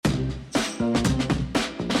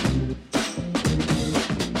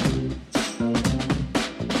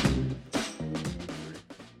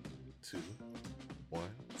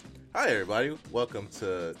Hi, everybody. Welcome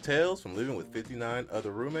to Tales from Living with 59 Other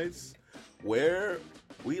Roommates, where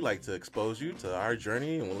we like to expose you to our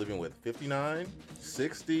journey and we're living with 59,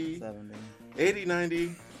 60, 70, 80, 90,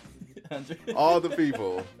 100. all the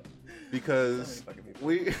people. Because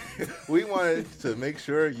we wanted to make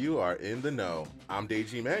sure you are in the know. I'm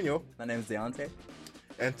Deji Manuel. My name is Deontay.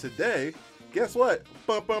 And today, guess what?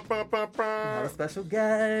 Bum, bum, bum, bum, We have a bum. special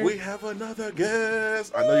guest. We have another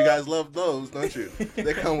guest. I know you guys love those, don't you?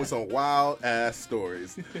 They come with some wild ass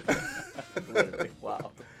stories. Literally,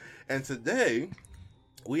 wow. And today,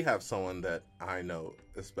 we have someone that I know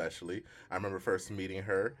especially. I remember first meeting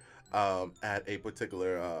her at a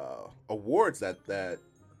particular awards that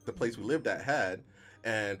the place we lived at had.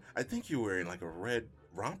 And I think you were in like a red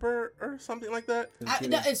romper or something like that.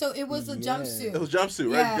 So it was a jumpsuit. It was jumpsuit,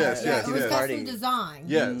 right? Yes. It was yes. custom design.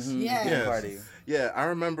 Yes. Mhm. Yes. Yes. Party. Yeah, I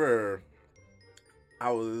remember I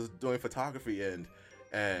was doing photography and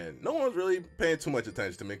no one was really paying too much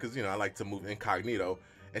attention to me because, you know, I like to move incognito.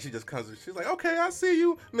 And she just comes and she's like, okay, I see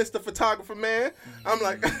you, Mr. Photographer Man. I'm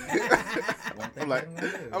like,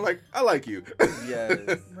 I like you.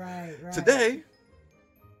 Yes. Right. Today,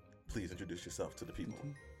 please introduce yourself to the people.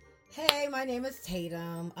 Hey, my name is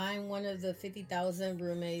Tatum. I'm one of the 50,000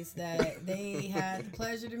 roommates that they had the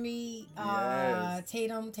pleasure to meet. Yes.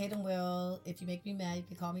 Tatum Will. If you make me mad, you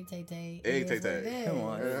can call me Tay Tay. Hey, It is Tay what Tay. it is. Come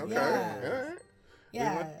on. Okay. Yeah. All right.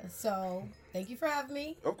 Yeah. So thank you for having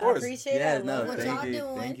me. Of course. I appreciate Yeah, it. I love no, what thank y'all you.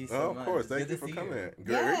 doing. Thank you so Oh, of much. course. It's Thank good you to for see coming. you.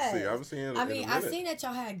 Great to see Yes. you. I haven't seen you in I a mean, minute. I seen that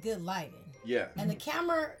y'all had good lighting. Yeah. And the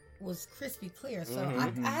camera was crispy clear, so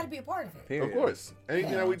Mhm. I had to be a part of it. Period. Of course.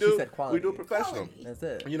 Anything Yeah. that we She do, said we quality. do it professional. Quality. That's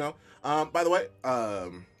it. You know, by the way,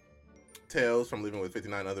 Tales from Living with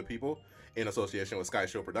 59 Other People in association with Sky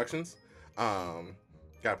Show Productions.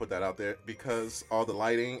 Gotta put that out there because all the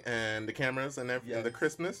lighting and the cameras and everything, and the Yes.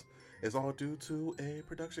 crispness is all due to a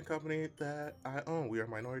production company that I own. We are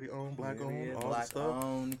minority owned, black Period. owned, all Black the stuff.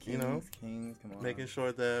 owned, you know, kings, come on. Making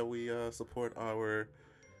sure that we support our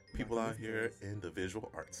people Black out here businesses. in the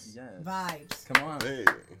visual arts. Yes. Vibes. Come on. Hey,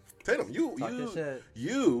 Tatum, Talk your shit.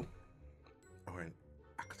 you are an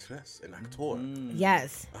actress, an actor. Mm.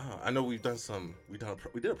 Yes. I know we did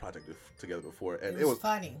a project together before, and It was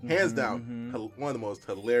funny. hands down one of the most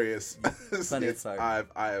hilarious Funniest skits part.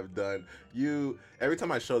 I have done. Every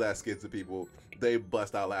time I show that skit to people, they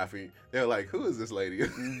bust out laughing. They're like, "Who is this lady?"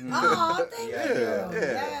 Mhm. Oh, thank Yeah, you. yeah.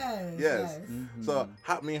 Yes. Yes. Mhm. So,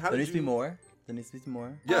 how There did needs you? to be more. There needs to be some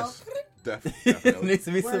more. Yes, Oh. There definitely. needs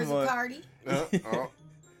to be some Where's more. the party?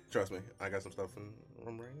 Trust me, I got some stuff in the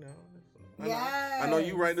room right now. Yes. I know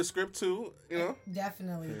you write the script too. You know,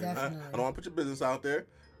 Definitely, Yeah. I definitely. don't want to put your business out there,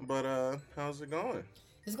 but how's it going?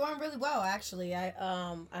 It's going really well, actually. I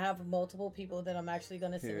have multiple people that I'm actually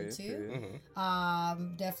going to send it Period, to. period.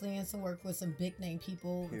 Mm-hmm. Definitely in some work with some big name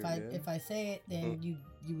people. Period. If I say it, then Mhm.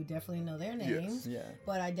 you would definitely know their names. Yeah.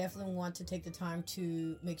 But I definitely want to take the time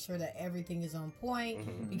to make sure that everything is on point.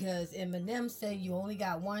 Mhm. Because Eminem said you only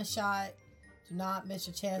got one shot. Do not miss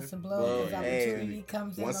your chance to blow Blow. because Hey. opportunity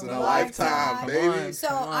comes Once in in a a lifetime, Come baby. on, So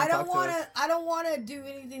come on, I don't talk to want us. to. I don't want to do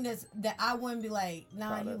anything that I wouldn't be like. Nah,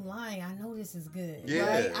 Proud you of. lying. I know this is good. Yeah,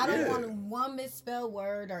 right? I don't yeah. want one misspelled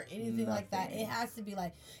word or anything like that. Nothing. It has to be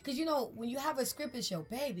like, because you know when you have a script, it's your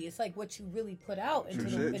baby. It's like what you really put out into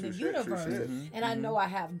True the, shit, in the true shit, true universe. shit. And I know I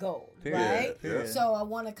have gold, Period. right? Yeah. So I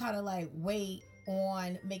want to kind of like wait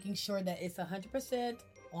on making sure that it's 100%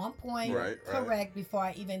 on point, Right, correct right. before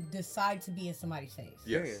I even decide to be in somebody's face.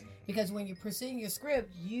 Yes. Period. Because when you're pursuing your script,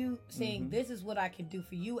 you saying this is what I can do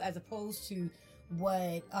for you, as opposed to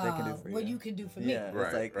what can do for what you. you can do for Yeah. me. Right,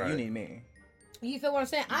 It's like right. you need me. You feel what I'm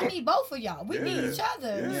saying? I need both of y'all. We need Yeah, each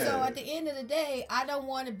other. yeah. So at the end of the day, I don't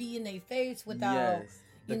want to be in their face without. Yes.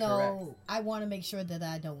 You The know, correct. I want to make sure that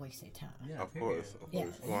I don't waste their time. Yeah, Of period. course. Yeah.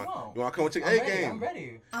 You want Come on. to come with your I'm A ready, game? I'm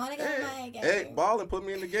ready. I want to go to my game. Hey, ball and put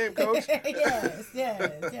me in the game, coach.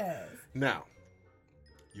 yes. Now,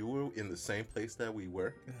 you were in the same place that we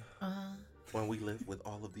were Uh-huh. when we lived with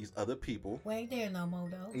all of these other people. We ain't there no more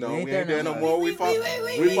though. No, We we ain't there no more. more. We- We fought.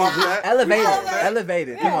 we- We fought for that. Elevated. We fought for that.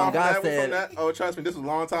 Elevated. Yeah. Come We on, fought for God that. We fought said. that. Oh, trust me, this was a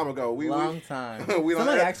long time ago. Long time. we don't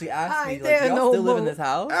Somebody have- actually asked I me, ain't like, there y'all no still live in more. this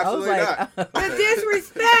house? Absolutely I was like, The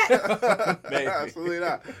disrespect. Maybe. Absolutely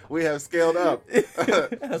not. We have scaled up.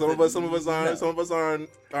 some of us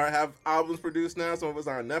have albums produced now. Some of us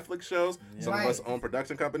are on Netflix shows. Some Right. of us own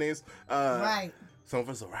production companies. Right. Some of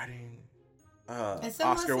us are writing And some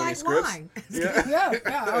Oscar-winning like scripts. wine. Yeah.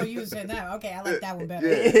 yeah. Oh, you said that. Okay, I like that one better.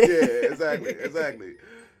 Yeah, exactly.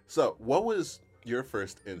 So, what was your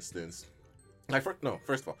first instance?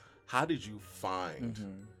 First of all, how did you find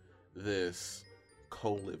Mhm. this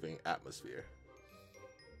co-living atmosphere?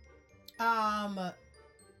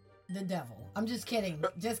 the devil. I'm just kidding.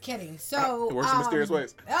 Just kidding. So It works in mysterious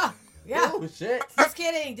ways. Oh, yeah. Oh shit. Just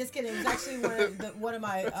kidding. Just kidding. It's actually one of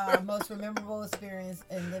my most memorable experience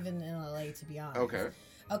in living in LA, to be honest. Okay.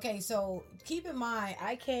 Okay, so keep in mind,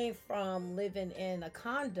 I came from living in a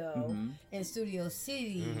condo in Studio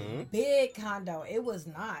City, big condo. It was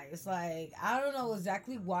nice. Like, I don't know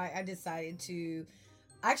exactly why I decided to.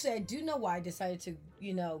 Actually, I do know why I decided to,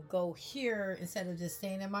 go here instead of just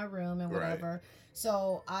staying in my room and whatever. Right.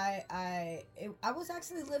 So I was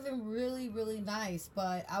actually living really, really nice,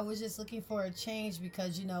 but I was just looking for a change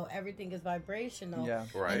because, everything is vibrational. Yeah.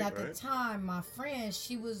 Right. And at the time, my friend,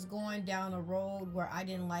 she was going down a road where I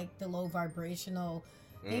didn't like the low vibrational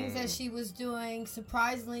things that she was doing.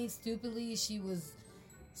 Surprisingly, stupidly, she was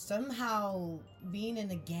somehow being in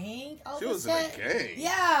a gang. She was in a gang.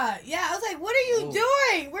 Yeah. I was like, "What are you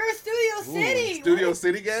doing? We're in Studio City." Studio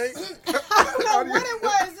City gang. I don't know what it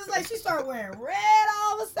was. It's like she started wearing red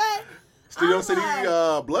all of a sudden. Studio City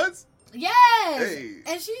Bloods. Yes. Hey.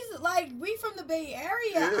 And she's like, "We from the Bay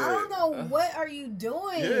Area. Yeah. I don't know what are you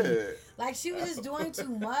doing." Yeah. Like she was just doing too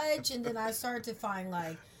much, and then I started to find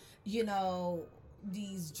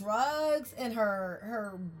these drugs in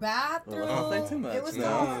her bathroom. Don't say too much. It was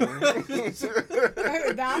no.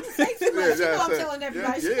 I'm say too much. I'm telling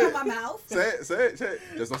everybody. She got my mouth. Say it.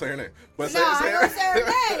 Just don't say her name. But No, I don't say her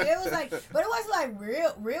name. It was like, but it wasn't like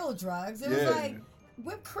real drugs. It was like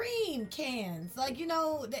whipped cream cans. Like,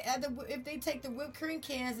 if they take the whipped cream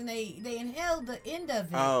cans and they inhale the end of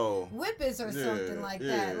it. Oh. Whippets or something like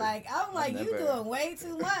that. Like, I'm like, you doing way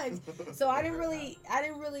too much. So I didn't really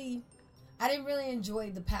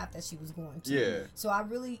enjoy the path that she was going to. Yeah. So I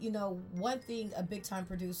really, one thing a big time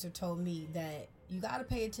producer told me that you got to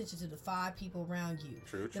pay attention to the 5 people around you.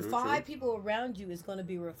 True. The 5 people around you is going to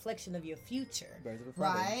be a reflection of your future.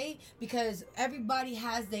 Right? Because everybody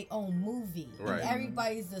has their own movie. Right. And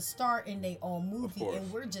everybody's the star in their own movie.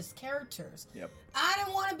 And we're just characters. Yep. I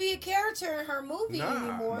didn't want to be a character in her movie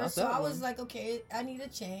anymore. So I was like, okay, I need a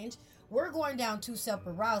change. We're going down 2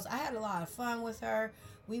 separate routes. I had a lot of fun with her.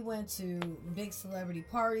 We went to big celebrity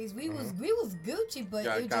parties. We was Gucci, but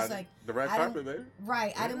it was just like the red carpet, baby.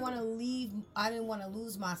 Right. Yeah. I didn't want to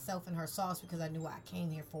lose myself in her sauce because I knew what I came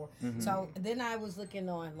here for. So then I was looking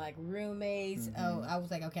on like roommates. I was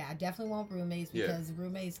like, okay, I definitely want roommates because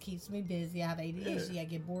roommates keeps me busy. I have ADHD. I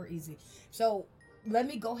get bored easy. So let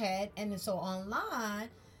me go ahead and so online.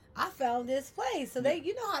 I found this place. So they,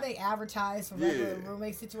 how they advertise for regular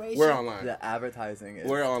roommate situations. We're online. The advertising is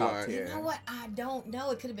We're top online. tier. You know what? I don't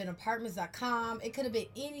know. It could have been apartments.com. It could have been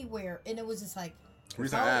anywhere. And it was just like... The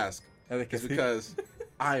reason I ask is because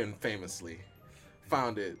I famously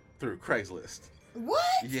found it through Craigslist. What?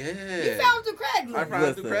 Yeah. You found it through Craigslist? I found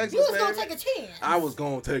it through Craigslist, You was going to take a chance. I was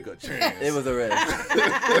going to take a chance. It was a risk.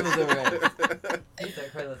 It was a risk. He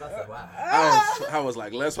said Craigslist. I said, wow. I was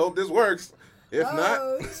like, let's hope this works. If not...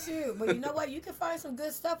 Oh, shoot. But you know what? You can find some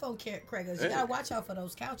good stuff on Craigslist. You got to watch out for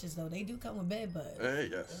those couches, though. They do come with bed bugs. Hey,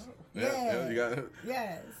 yes. Yeah. You got it.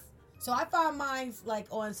 Yes. So I found mine like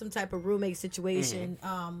on some type of roommate situation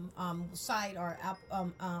site or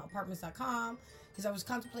apartments.com because I was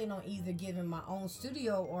contemplating on either giving my own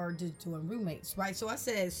studio or just doing roommates, right? So I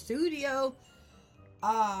said studio,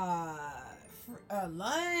 lunch,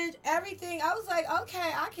 everything. I was like,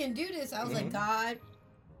 okay, I can do this. I was like, God,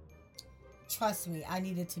 trust me, I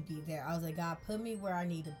needed to be there. I was like, God, put me where I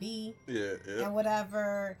need to be. Yeah. And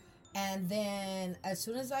whatever. And then as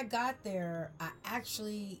soon as I got there, I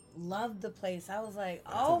actually loved the place. I was like,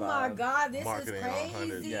 oh my God, this Marketing is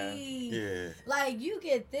crazy. Yeah. Like you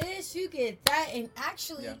get this, you get that. And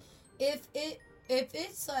actually, if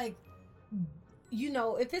it's like,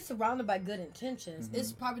 if it's surrounded by good intentions,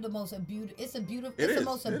 it's probably the most beautiful. It's the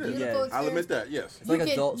most beautiful experience. I'll admit that. Yes, it's like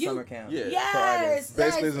adult summer camp. Yeah, yes,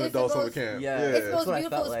 basically it's an adult summer camp. Yeah, it's the most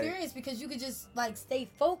beautiful like. experience because you could just like stay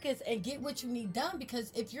focused and get what you need done.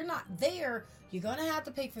 Because if you're not there, you're gonna have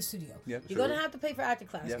to pay for studio. Yep, you're gonna have to pay for acting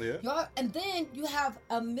class. Yep. And then you have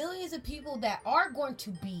millions of people that are going to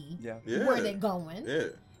be where they're going. Yeah,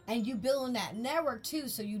 and you building that network too.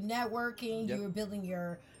 So you networking, you're building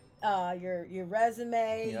your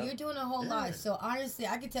resume, you're doing a whole lot. So honestly,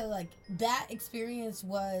 I could tell like that experience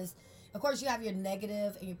was, of course you have your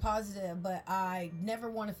negative and your positive, but I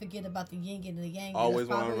never want to forget about the yin and the yang. Always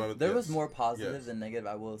want to remember there was more positive than negative,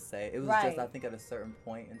 I will say. It was just, I think at a certain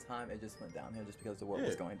point in time it just went downhill just because the world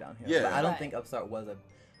was going downhill. But I don't think Upstart was a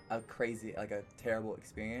crazy, like a terrible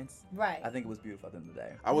experience. Right. I think it was beautiful at the end of the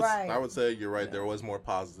day. I would say you're right. There was more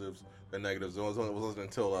positives than negatives. It wasn't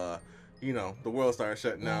until the world started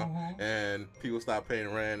shutting down and people stopped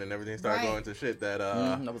paying rent and everything started going to shit. That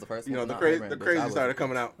that was the first. The crazy started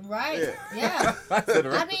coming out. Right. Yeah.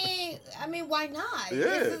 I mean, why not?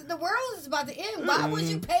 Yeah. The world is about to end. Why would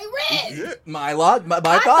you pay rent? Yeah. My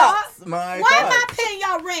thoughts. Why am I paying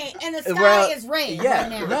y'all rent and the sky is red right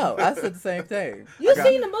now? No, I said the same thing. You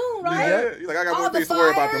seen the moon, right? Yeah. You're like, I got more things to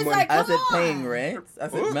worry about than money. I said paying rent. I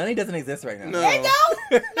said money doesn't exist right now. No. It don't.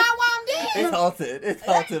 Not while I'm dead. It's halted. It's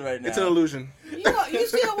halted right now. It's an illusion. You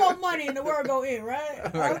still want money and the world go in,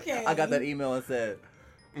 right? Okay. I got that email and said,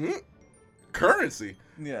 currency.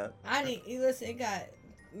 Yeah. Listen, it got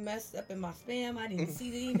messed up in my spam. I didn't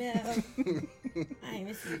see the email. I didn't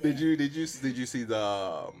even see that. Did you see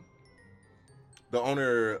the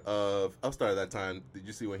owner of Upstart at that time? Did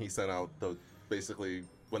you see when he sent out basically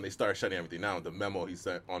when they started shutting everything down, the memo he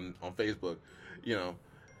sent on Facebook,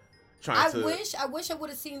 I wish I would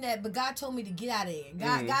have seen that, but God told me to get out of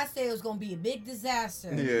there. God said it was going to be a big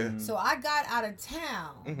disaster. Yeah. So I got out of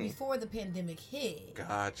town before the pandemic hit.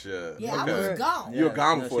 Gotcha. Yeah, okay. I was gone. You were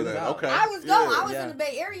gone before that. Okay. I was gone. I was in the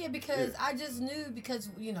Bay Area because I just knew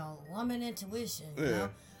woman intuition. You know?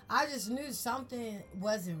 I just knew something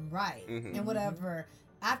wasn't right and whatever.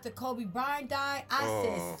 After Kobe Bryant died, I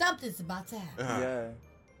said something's about to happen. Yeah.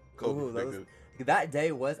 Kobe. That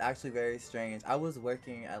day was actually very strange. I was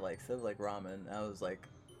working at Civ Ramen. I was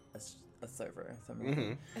a server.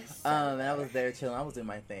 And I was there chilling. I was doing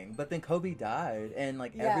my thing. But then Kobe died, and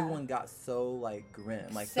everyone got so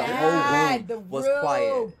grim. Sad. The whole room was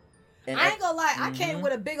quiet. And I ain't gonna lie, I came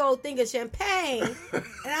with a big old thing of champagne, and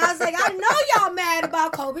I was like, I know y'all mad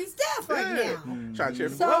about Kobe's death right now. Trying to cheer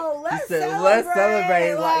so let's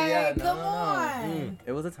celebrate. Come on.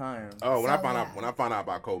 It was a time. Oh, when I found out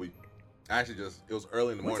about Kobe. Actually, it was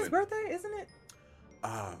early in the morning. When's his birthday, isn't it?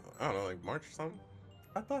 I don't know, March or something.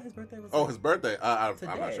 I thought his birthday was. Oh, his birthday. I'm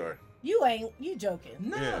not sure. You joking?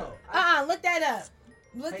 No. Yeah. Look that up.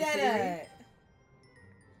 Look that up.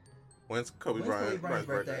 When's Kobe Bryant's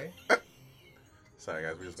birthday? Sorry,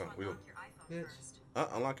 guys.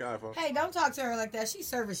 Unlock your iPhone. Hey, don't talk to her like that. She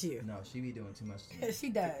service you. No, she be doing too much to me. She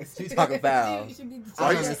does. She's talking foul. I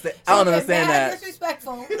don't understand that.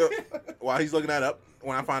 Disrespectful. While he's looking that up,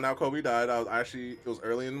 when I found out Kobe died, it was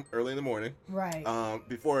early in the morning. Right.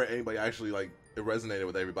 Before anybody actually it resonated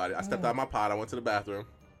with everybody. I stepped out of my pod. I went to the bathroom.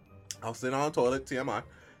 I was sitting on the toilet, TMI,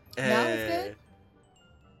 and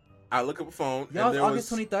I look up a phone. Yo, it's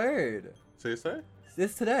August 23rd. Seriously?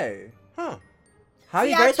 It's today. Huh.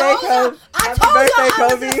 Happy birthday, Kobe. I told y'all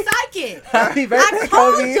I was a psychic. Happy birthday, Kobe. I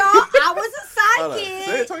told y'all I was a psychic.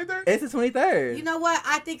 Say it, 23rd? It's the 23rd. You know what?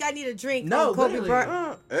 I think I need a drink. No, Kobe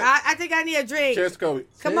Bryant. I think I need a drink. Cheers to Kobe.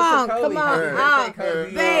 Come on. Kobe.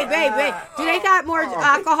 Babe. Do they got more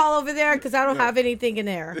alcohol over there? Because I don't have anything in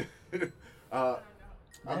there. That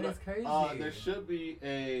is crazy. There should be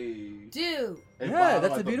a... Dude.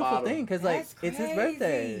 That's a beautiful thing because it's his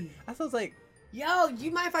birthday. I was like... Yo,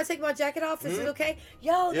 you mind if I take my jacket off? Is it okay?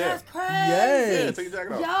 Yo, that's crazy. Yes. Yeah, take your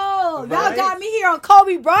jacket off. Yo, y'all got me here on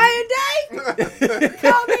Kobe Bryant Day? Kobe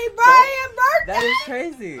Bryant birthday? That is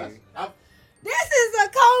crazy. This is a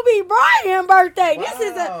Kobe Bryant birthday.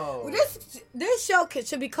 Wow. This show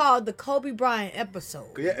should be called the Kobe Bryant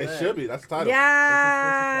episode. Yeah, it should be. That's the title.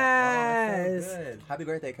 Yes. So good. Happy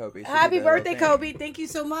birthday, Kobe. Happy birthday, Kobe. Thank you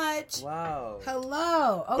so much. Wow.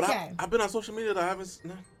 Hello. Okay. I've been on social media that I haven't...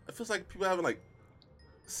 It feels like people haven't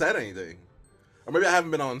said anything, or maybe I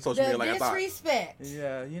haven't been on social media like I thought. Disrespect.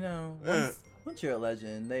 Yeah, once you're a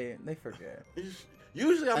legend, they forget.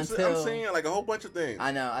 Usually, I'm seeing a whole bunch of things.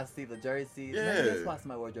 I know. I see the jersey. Yeah. Guess why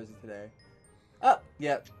somebody wore jersey today? Oh,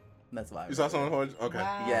 yep. That's why. You saw someone hold? Okay.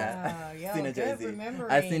 Wow. Yeah. Yo, seen a jersey.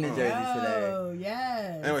 I seen a jersey today. Oh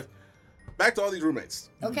yes. Anyway, back to all these roommates.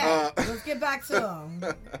 Okay, let's get back to them.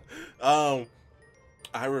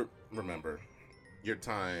 I remember your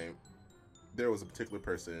time. There was a particular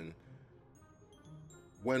person.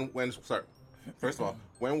 First of all,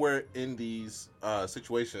 when we're in these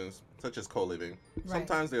situations such as co-living,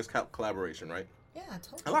 sometimes there's collaboration, right? Yeah,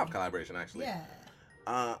 totally. A lot of collaboration, actually.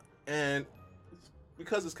 Yeah. And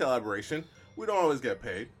because it's collaboration, we don't always get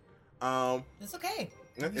paid. It's okay.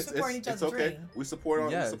 We support each other's It's okay. dream. We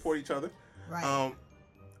support each other. Right.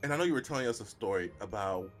 And I know you were telling us a story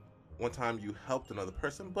about one time you helped another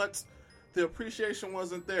person, but the appreciation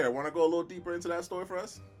wasn't there. Want to go a little deeper into that story for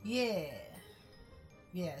us? Yeah.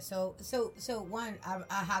 Yeah. So one,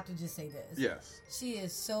 I have to just say this. Yes. She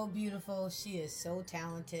is so beautiful. She is so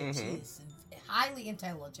talented. She is highly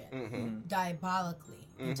intelligent, diabolically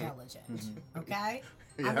intelligent. Okay.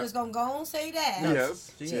 I'm just gonna go and say that.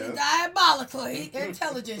 Yes. She's diabolically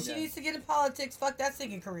intelligent. She needs to get in politics. Fuck that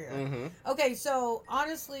singing career. Okay, so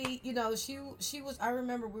honestly, she was. I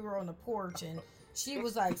remember we were on the porch and she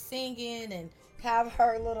was like singing and have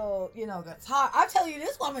her little, guitar. I'm telling you,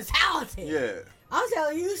 this woman's talented. Yeah. I'm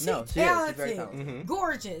telling you, she's talented, she's very talented.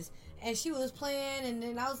 gorgeous, and she was playing, and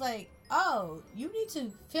then I was like, "Oh, you need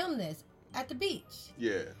to film this at the beach."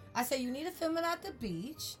 Yeah. I said, "You need to film it at the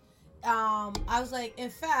beach." I was like, in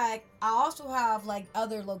fact, I also have like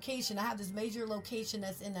other location. I have this major location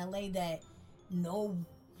that's in LA that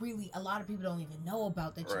a lot of people don't even know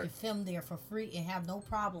about, that you can film there for free and have no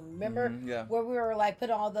problem. Remember where we were like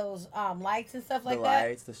putting all those lights and stuff like that?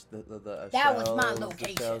 Lights, the that shells, was my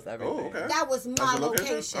location. Shells, Oh, okay. That was my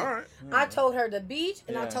location. All right. I told her the beach,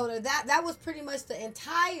 and I told her that was pretty much the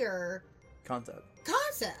entire concept.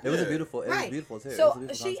 It was beautiful. It was right. beautiful too. So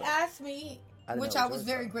she asked me, which I was yours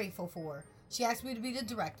very was. grateful for. She asked me to be the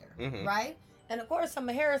director, right? And of course, I'm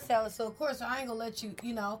a hairstylist, so of course I ain't gonna let you,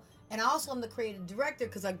 And I also am the creative director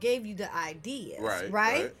because I gave you the ideas,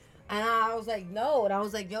 right? And I was like, no, and I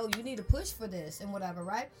was like, yo, you need to push for this and whatever,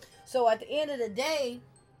 right? So at the end of the day,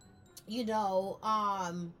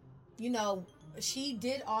 she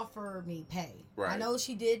did offer me pay. Right. I know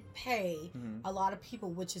she did pay a lot of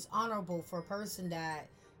people, which is honorable for a person that,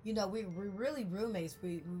 we're really roommates.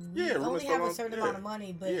 We only have a certain amount of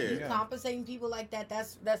money, but you compensating people like that,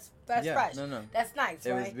 that's fresh. No. That's nice,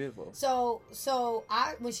 It right? was beautiful. So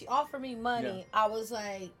when she offered me money, I was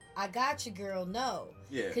like, I got you, girl. No.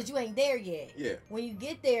 Yeah. Because you ain't there yet. Yeah. When you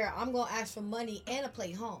get there, I'm going to ask for money and a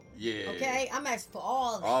plate home. Yeah. Okay? I'm asking for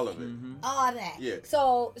all of it. All of it. All that. Yeah.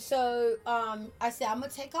 So I said, I'm going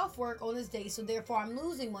to take off work on this day, so therefore I'm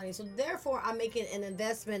losing money. So therefore I'm making an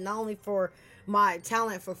investment not only for my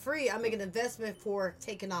talent for free, I'm making an investment for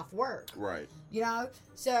taking off work. Right.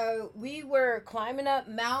 So we were climbing up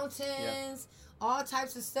mountains, all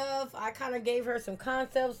types of stuff. I kind of gave her some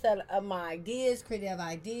concepts of my ideas, creative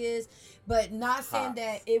ideas, but not saying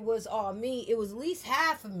that it was all me. It was at least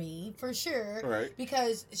half of me for sure, right?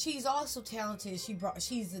 Because she's also talented.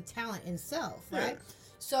 She's a talent in self, right?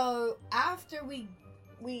 So after we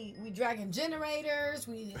dragging generators,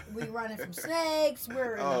 we running from snakes,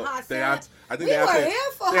 we're in the hot sun. They had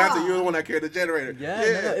to, you were the one that carried the generator.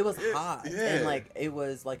 No, it was hot, and it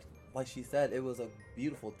was like she said, it was a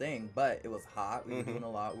beautiful thing, but it was hot. We were doing a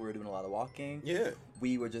lot. We were doing a lot of walking. Yeah,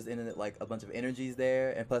 we were just in it, like a bunch of energies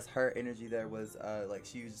there, and plus her energy there was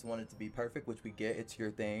she just wanted to be perfect, which we get. It's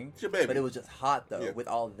your thing, it's your baby. But it was just hot though. With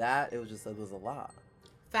all that, it was a lot.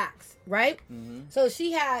 Facts, right? So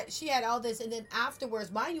she had all this, and then afterwards,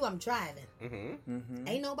 mind you, I'm driving.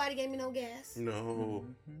 Ain't nobody gave me no gas. No.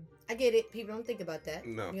 I get it. People don't think about that.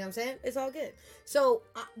 No. You know what I'm saying? It's all good. So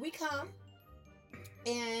we come,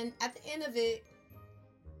 and at the end of it,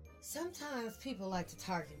 sometimes people like to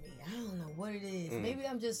target me. I don't know what it is. Maybe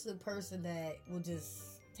I'm just a person that will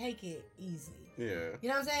just take it easy. Yeah. You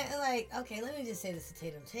know what I'm saying? Like, okay, let me just say this to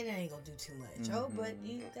Tatum. Tatum ain't gonna do too much. Oh, but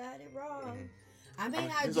you got it wrong. I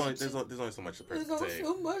mean, there's only so much a person can take. There's only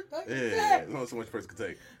so much I can take. There's only so much a person can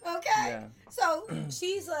take. Okay. Yeah. So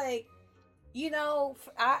she's like,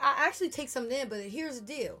 I actually take something in, but here's the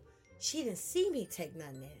deal. She didn't see me take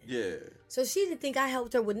nothing in. Yeah. So she didn't think I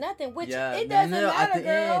helped her with nothing, which it doesn't matter, at the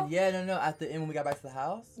girl. End. At the end when we got back to the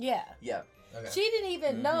house. Yeah. Yeah. Okay. She didn't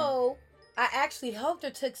even know I actually helped her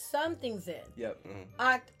took some things in. Yep.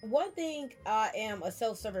 One thing, I am a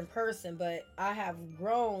self-serving person, but I have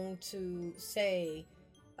grown to say,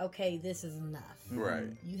 okay, this is enough. Right.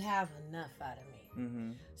 You have enough out of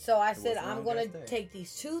me. So I said, I'm going to take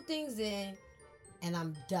these 2 things in, and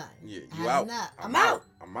I'm done. Yeah, you out. Enough. I'm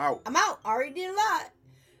out. I already did a lot.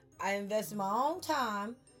 I invested my own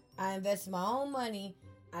time. I invested my own money.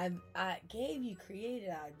 I gave you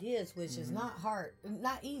creative ideas, which is not hard,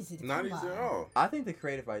 not easy to Not come easy by. at all. I think the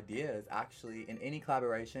creative idea is actually in any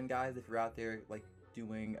collaboration, guys. If you're out there like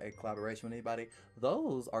doing a collaboration with anybody,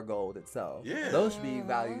 those are gold itself. Yeah, those should be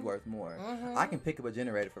valued worth more. I can pick up a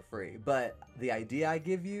generator for free, but the idea I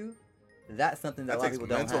give you, that's something that a lot of people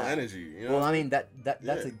don't have. Mental energy. You know? Well, I mean that's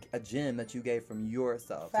a gem that you gave from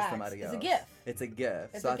yourself to somebody else. It's a gift. It's a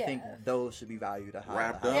gift. So I think those should be valued a high.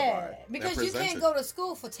 Wrapped up. Yeah, because you can't go to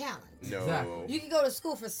school for talent. No. Exactly. You can go to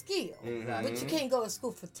school for skill, but you can't go to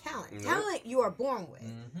school for talent. Talent you are born with.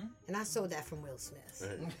 And I sold that from Will Smith.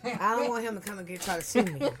 I don't want him to come and try to sue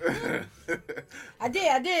me. I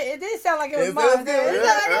did. It did sound like it was mine. It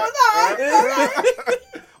sounded like it was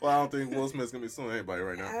mine. Well, I don't think Will Smith's gonna be suing anybody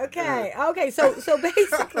right now. Okay. So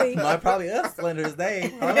basically, Mine probably is Slender's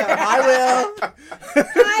name. I will.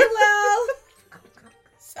 I will.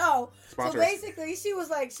 So Sponsor. basically, she was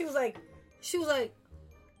like,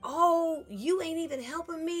 oh, you ain't even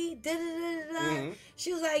helping me. Da, da, da, da. Mhm.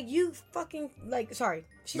 She was like, you fucking sorry.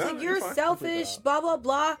 She's No, like, you're you're fine. selfish. Blah blah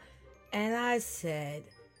blah. And I said,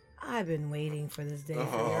 I've been waiting for this day for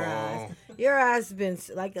your ass. Your ass has been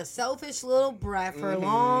like a selfish little brat for a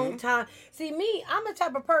long time. See, me, I'm the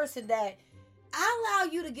type of person that I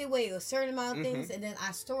allow you to get away with a certain amount of things, and then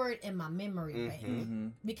I store it in my memory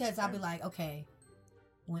bank. Because I'll be like, okay,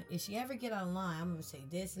 if she ever get online, I'm gonna say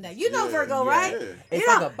this and that. You know Virgo, right? It's you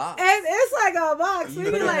like know, a box. It's like a box. We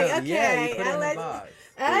be like, okay, you put it in a box.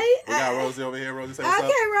 We got Rosie over here. Rosie, say what's up.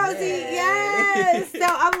 Okay, Rosie. Yay. Yes. So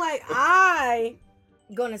I'm like, I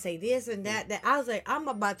gonna say this and that. I was like, I'm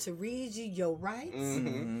about to read you your rights,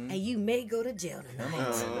 and you may go to jail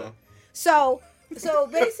tonight. So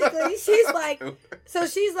basically, she's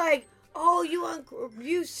like, oh,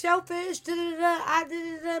 you selfish. Da da da. I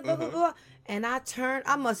did da blah blah blah. And I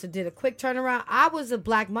must have did a quick turnaround. I was a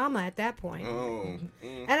black mama at that point.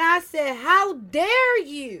 And I said, how dare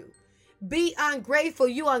you be ungrateful?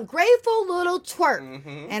 You ungrateful little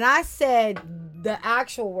twerk. And I said the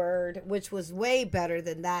actual word, which was way better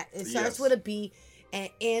than that. It starts with a B and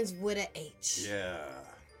ends with an H. Yeah.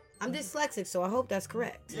 I'm dyslexic, so I hope that's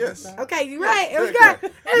correct. Yes. Okay, you're right. It was Correct.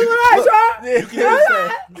 good. It was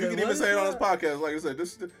right, You can even say it on this podcast. Like I said,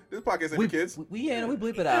 this podcast ain't for kids. We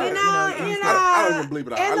bleep it out. I don't even bleep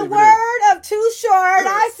it out. In I the leave it word of Too Short,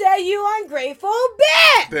 I say you ungrateful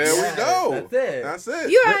bitch. There we go. That's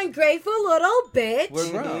it. You're an ungrateful little bitch.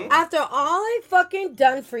 We're grown. After all I fucking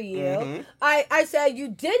done for you, I said you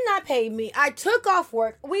did not pay me. I took off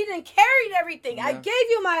work. We done carried everything. I gave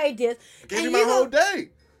you my ideas. I gave you my whole day.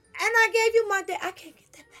 And I gave you my day. I can't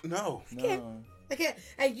get that back. No. I can't.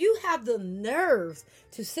 And you have the nerves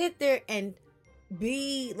to sit there and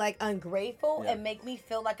be like ungrateful and make me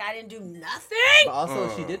feel like I didn't do nothing. But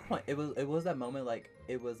also, she did point. It was that moment. Like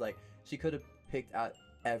it was like she could have picked out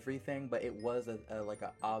everything, but it was like an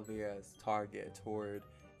obvious target toward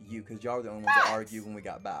you because y'all were the only ones that argued when we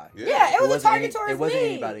got back. Yeah, it was a target towards me. It wasn't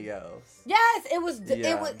anybody else. Yes, it was.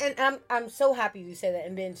 It was, and I'm so happy you said that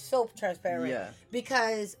and being so transparent. Yeah,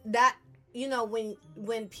 because that. You know,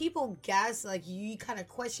 when people gas, like, you kind of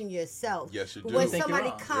question yourself. Yes, you do. When somebody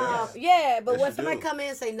come, but when somebody come in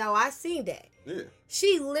and say, no, I seen that. Yeah.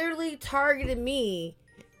 She literally targeted me.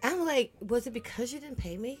 I'm like, was it because you didn't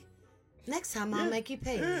pay me? Next time I'll make you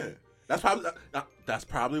pay me. That's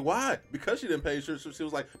probably why. Because she didn't pay you, she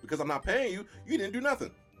was like, because I'm not paying you, you didn't do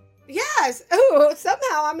nothing. Yes. Ooh,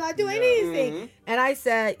 somehow I'm not doing anything. And I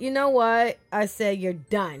said, you know what? I said, you're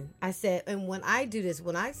done. I said, and when I do this,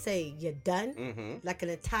 when I say you're done, like an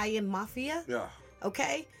Italian mafia,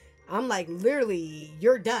 okay? I'm like, literally,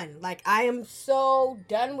 you're done. Like, I am so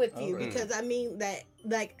done with you. Because, I mean, that,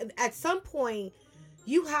 like, at some point,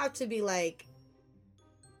 you have to be like,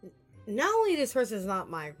 not only this person is not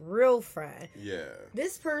my real friend. Yeah.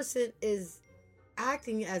 This person is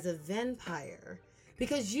acting as a vampire.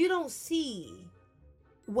 Because you don't see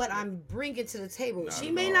what I'm bringing to the table. She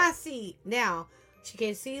may not see now. She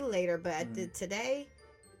can see later. But today,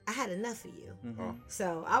 I had enough of you.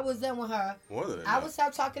 So I was done with her. I would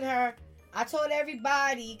stop talking to her. I told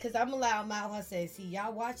everybody, because I'm allowed my I said, see,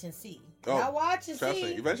 y'all watch and see. Y'all watch and see.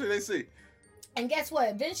 Me. Eventually they see. And guess what?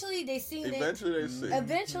 Eventually they seen it.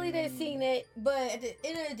 Eventually they seen it. But at the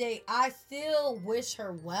end of the day, I still wish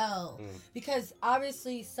her well. Because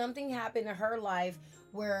obviously something happened in her life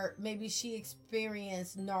where maybe she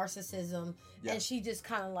experienced narcissism and she just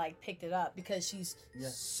kind of like picked it up because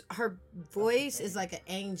her voice is like an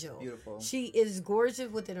angel. Beautiful. She is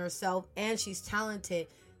gorgeous within herself and she's talented.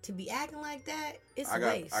 To be acting like that, it's a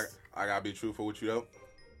waste. I gotta be truthful with you though.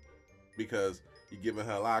 Because you're giving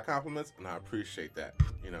her a lot of compliments, and I appreciate that.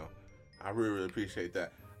 You know, I really, really appreciate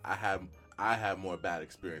that. I have more bad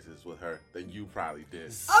experiences with her than you probably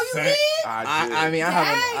did. Oh, you did? I did. I mean, I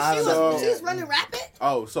haven't. She was running rapid.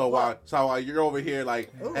 Oh, so while you're over here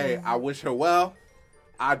like, hey, I wish her well,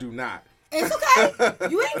 I do not. It's okay.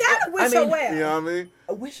 You ain't gotta wish her well. You know what I mean?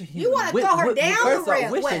 I wish a human. You want to throw her down first the rail.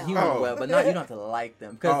 I wish a human well, but not you don't have to like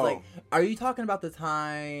them. Because like, are you talking about the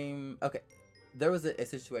time? Okay, there was a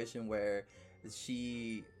situation where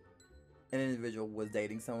an individual was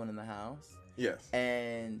dating someone in the house. Yes.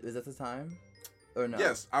 And is that the time? Or no?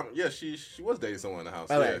 Yes. She was dating someone in the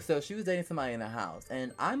house. Okay, so she was dating somebody in the house.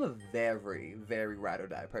 And I'm a very, very ride or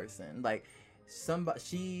die person. Like,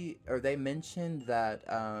 they mentioned that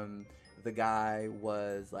the guy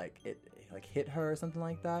was, like, hit her or something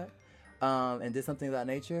like that. and did something of that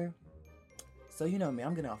nature. So you know me,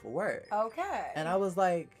 I'm getting off of work. Okay. And I was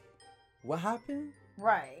like, what happened?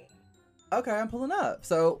 Right. Okay, I'm pulling up.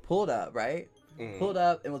 So pulled up, right? Pulled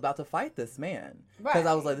up and was about to fight this man because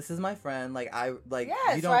I was like, "This is my friend. Like,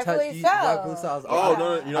 yes, you don't touch you." Rightfully so. I was like,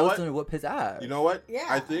 no, you know I what? was going to whip his ass. You know what? Yeah.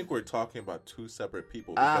 I think we're talking about two separate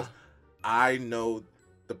people because I know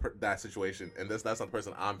that situation, and that's not the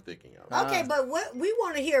person I'm thinking of. Okay, but what we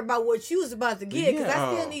want to hear about what you was about to get because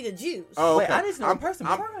I still need a juice. Oh, okay. Wait, I just know the person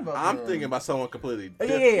I'm talking about. I'm thinking about someone completely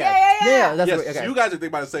different. Yeah. That's yes, what, okay. You guys are thinking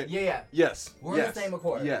about the same. Yeah. Yes. We're in the same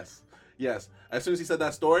accord. Yes. As soon as he said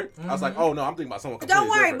that story, I was like, oh no, I'm thinking about someone completely Don't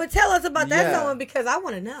worry, different. but tell us about that someone because I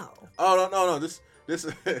want to know. Oh no. This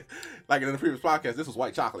like in the previous podcast, this was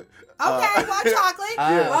white chocolate. Okay, white chocolate.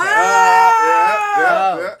 Yeah.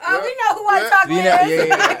 We know who white chocolate is.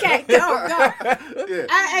 Yeah. Okay, go. Yeah.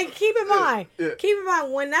 And keep in mind,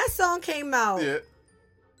 when that song came out,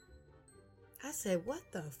 I said, "What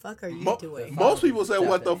the fuck are you doing?" Most people say,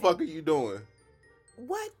 "What the fuck are you doing?"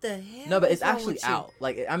 What the hell? No, but it's actually out.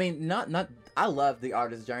 Like, I mean, not. I love the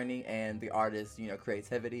artist's journey and the artist's,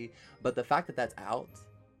 creativity, but the fact that that's out,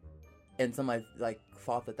 and somebody like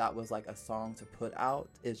thought that was like a song to put out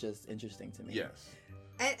is just interesting to me. Yes.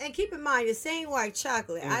 And keep in mind, the same white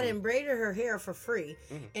chocolate, I done braided her hair for free,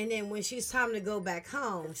 and then when she's time to go back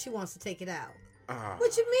home, she wants to take it out.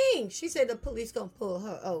 What you mean? She said the police gonna pull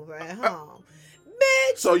her over at home.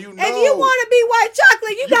 Bitch, so you know, if you want to be white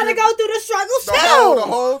chocolate, you gotta go through the struggles too. The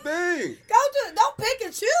whole thing. Don't pick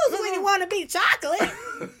and choose when you want to be chocolate.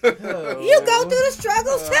 You go through the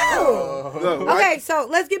struggles too. Okay, so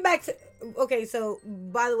let's get back to. Okay, so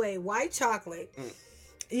by the way, white chocolate.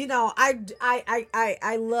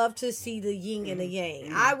 I love to see the yin and the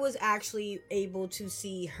yang. I was actually able to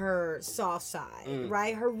see her soft side,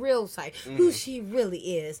 right? Her real side, who she really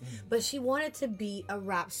is. But she wanted to be a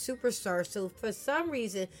rap superstar. So for some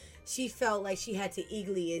reason, she felt like she had to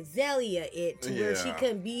Iggy Azalea it to where she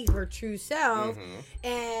couldn't be her true self.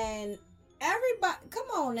 And everybody, come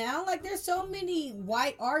on now. Like, there's so many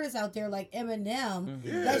white artists out there like Eminem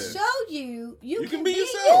that show you can be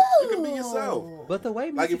yourself. You can be yourself. But the way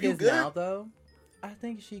music is now, though, I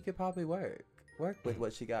think she could probably work with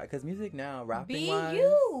what she got. Because music now, rapping wise.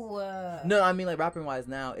 No, I mean, like, rapping wise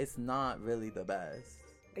now, it's not really the best.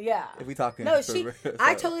 Yeah. If we talking I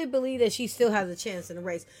totally believe that she still has a chance in the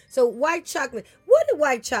race. So white chocolate, what did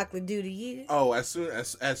white chocolate do to you? Oh, as soon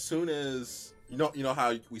as you know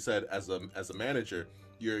how we said as a manager,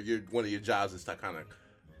 your one of your jobs is to kind of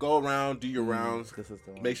go around, do your rounds,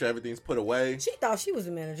 make sure everything's put away. She thought she was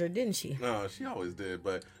a manager, didn't she? No, she always did.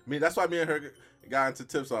 But I mean, that's why me and her got into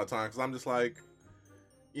tips all the time because I'm just like,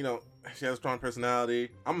 she has a strong personality.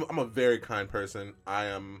 I'm a very kind person. I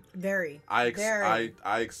am very. I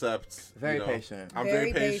accept. Very patient. I'm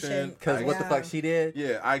very patient. Because what the fuck she did?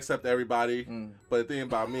 Yeah, I accept everybody. But the thing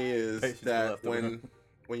about me is that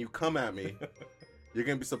when you come at me, you're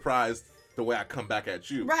gonna be surprised the way I come back at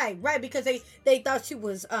you. Right, because they thought she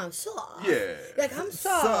was soft. Yeah. Like, I'm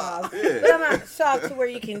soft. Yeah. But I'm not soft to where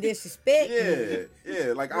you can disrespect me.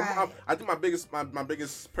 Yeah. Like, right. I think my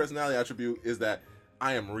biggest personality attribute is that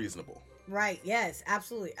I am reasonable. Right, yes,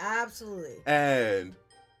 absolutely. And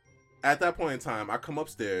at that point in time, I come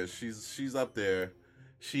upstairs, she's up there,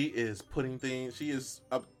 she is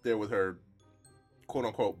up there with her quote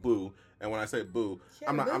unquote boo. And when I say boo,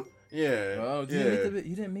 I'm not. Boo? Oh,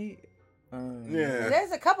 you didn't meet. Yeah.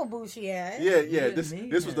 There's a couple boos she had. Yeah. This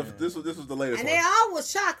was the latest and one. they all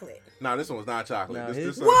was chocolate. No, this one was not chocolate. No,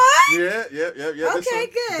 this what? Yeah. Okay,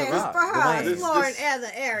 good. It's for her. Exploring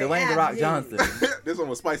other areas. Dwayne The Rock Johnson. This one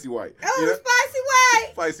was spicy white. Oh, spicy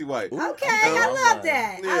white. Spicy white. Okay, I love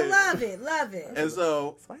that. Yeah. I love it. And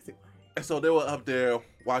so, spicy. And so they were up there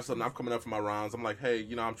watching something. I'm coming up for my rounds. I'm like, hey,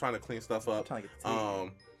 I'm trying to clean stuff up.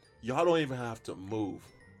 Y'all don't even have to move.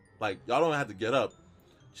 Like, y'all don't have to get up.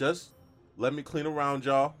 Just let me clean around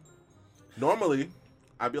y'all. Normally,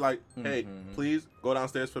 I'd be like, hey, please go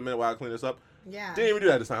downstairs for a minute while I clean this up. Yeah. Didn't even do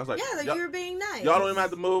that this time. I was like, yeah, you were being nice. Y'all don't even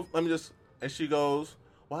have to move. Let me just. And she goes,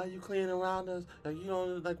 why are you cleaning around us? Like,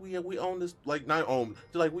 like we own this. Like, not own.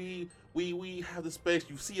 Just like we have the space.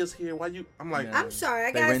 You see us here. Why you? I'm like, I'm sorry.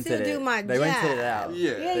 I gotta still do my job. They rented it out.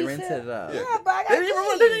 Yeah. They rented it out. Yeah, but I gotta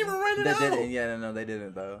They didn't even rent it out. They didn't. Yeah, no, they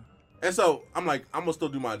didn't though. And so I'm like, I'm gonna still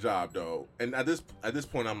do my job though. And at this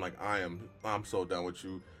point, I'm like, I'm so done with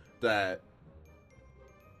you that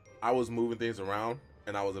I was moving things around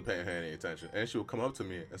and I wasn't paying her any attention. And she would come up to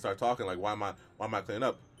me and start talking like, why am I cleaning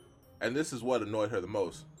up? And this is what annoyed her the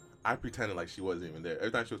most. I pretended like she wasn't even there. Every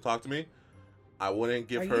time she would talk to me, I wouldn't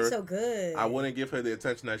give Are her. You so good. I wouldn't give her the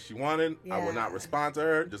attention that she wanted. I would not respond to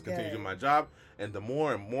her. Just continue doing my job. And the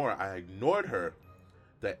more and more I ignored her,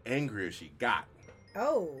 the angrier she got.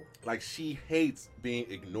 Oh. Like, she hates being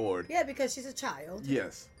ignored. Yeah, because she's a child.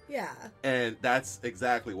 Yes. Yeah. And that's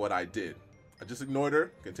exactly what I did. I just ignored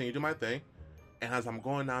her, continued to do my thing. And as I'm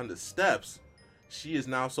going down the steps, she is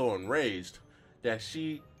now so enraged that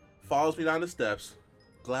she follows me down the steps,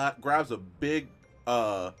 grabs a big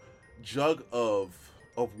jug of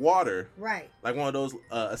water. Right. Like one of those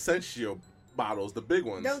Essential bottles, the big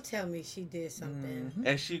ones. Don't tell me she did something.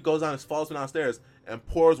 And she goes down and follows me downstairs and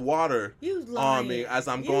pours water on me as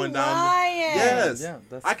I'm going down. Yes. Yeah,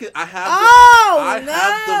 I have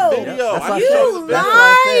the video.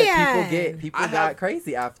 People got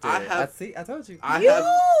crazy after it. I told you. I have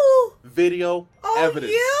video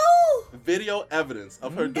evidence. Video evidence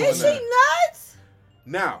of her doing that. Is she nuts?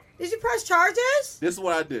 Now. Did you press charges? This is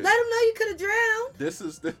what I did. Let them know you could have drowned. This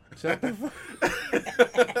is the...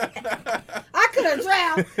 I could have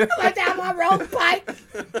drowned. I went down my rope pipe.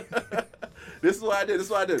 This is what I did.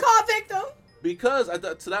 Call victim. Because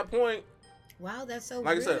to that point... Wow, that's so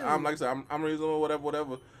like rude. I said, I'm reasonable,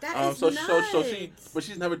 whatever. That is nuts. But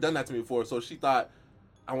she's never done that to me before, so she thought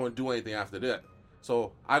I wouldn't do anything after that.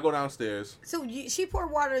 So I go downstairs. So she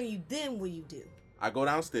poured water on you. Then what do you do? I go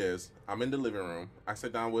downstairs. I'm in the living room. I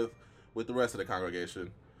sit down with the rest of the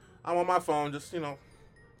congregation. I'm on my phone, just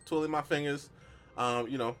twiddling my fingers,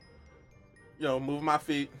 moving my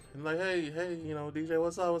feet, and like, hey, DJ,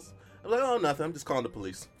 what's up? I'm like, oh, nothing. I'm just calling the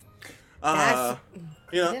police.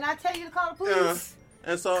 Didn't I tell you to call the police?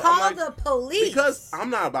 And so call the police because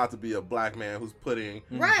I'm not about to be a black man who's putting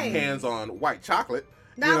hands on white chocolate.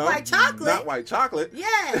 White chocolate. Not white chocolate.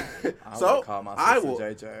 Yeah. I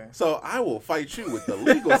will fight you with the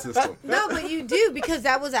legal system. No, but you do, because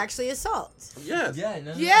that was actually assault. Yes.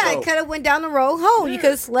 It could have went down the road home. Yeah. You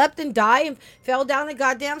could have slept and died and fell down the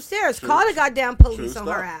goddamn stairs. Call the goddamn police on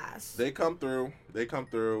her ass. They come through. They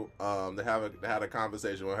had a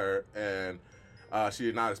conversation with her, and she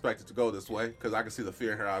did not expect it to go this way, because I could see the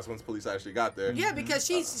fear in her eyes once police actually got there. Yeah, because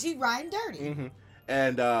she's riding dirty. Mm-hmm.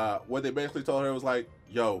 And what they basically told her was like,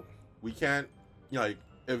 yo, we can't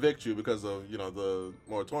evict you because of the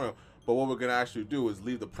moratorium, but what we're gonna actually do is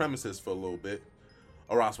leave the premises for a little bit,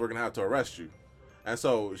 or else we're gonna have to arrest you. And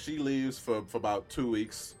so she leaves for about 2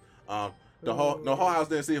 weeks. The whole house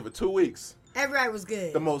didn't see her for 2 weeks. Everybody was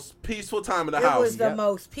good. The most peaceful time in the house. It was the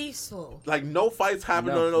most peaceful. Like, no fights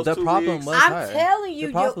happened during those 2 weeks. The problem was I'm telling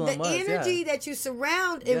you, the energy that you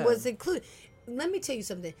surround it was included. Let me tell you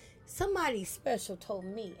something. Somebody special told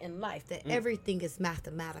me in life that everything is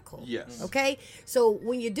mathematical. Yes. Okay? So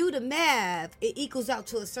when you do the math, it equals out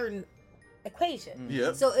to a certain equation.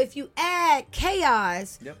 Yep. So if you add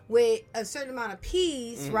chaos with a certain amount of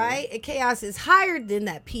peace, right? And chaos is higher than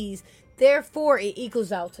that peace, therefore it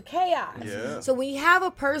equals out to chaos. Yeah. So when you have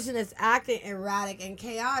a person that's acting erratic and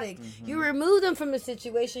chaotic, you remove them from the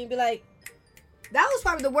situation and be like, that was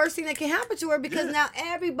probably the worst thing that can happen to her, because now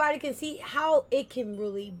everybody can see how it can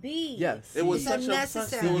really be. Yes. It was such a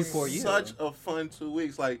fun 2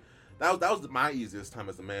 weeks. Like, that was my easiest time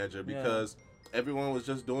as a manager, because everyone was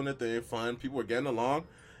just doing their thing, fun. People were getting along.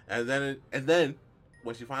 And then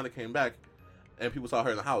when she finally came back and people saw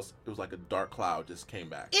her in the house, it was like a dark cloud just came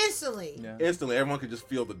back. Instantly. Yeah. Instantly. Everyone could just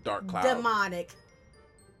feel the dark cloud. Demonic.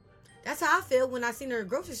 That's how I feel when I seen her in the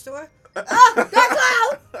grocery store. Oh, dark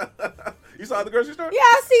cloud! You saw her at the grocery store? Yeah,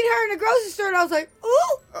 I seen her in the grocery store, and I was like,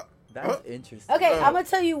 ooh. That's interesting. Okay, I'm going to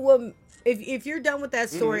tell you what, if you're done with that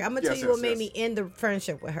story, I'm going to tell you what made me end the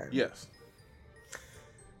friendship with her. Yes.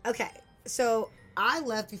 Okay, so I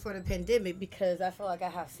left before the pandemic because I felt like I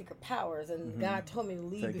have secret powers, and God told me to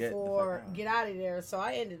leave get out of there. So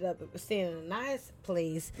I ended up staying in a nice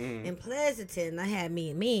place in Pleasanton. I had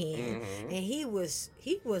me and man, and he was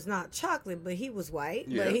not chocolate, but he was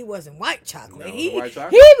white, but he wasn't white chocolate. No, he white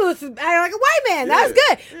chocolate. He was acting like a white man. That was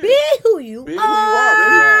good. Be who you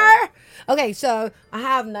are. Okay, so I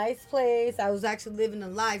have a nice place. I was actually living a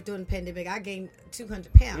life during the pandemic. I gained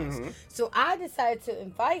 200 pounds. So I decided to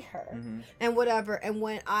invite her and whatever. And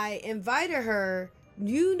when I invited her,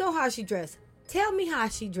 you know how she dressed. Tell me how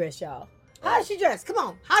she dressed, y'all. How she dressed? Come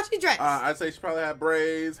on. How she dressed? I'd say she probably had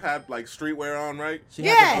braids, had like streetwear on, right? She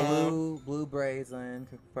had the blue braids in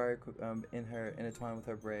intertwined with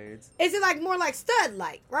her braids. Is it like more like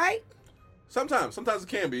stud-like, right? Sometimes it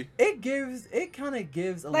can be. It kind of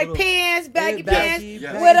gives a like little pants, baggy pants,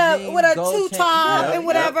 with a two-top and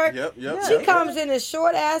whatever. Yep. She comes in a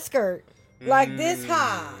short ass skirt, like this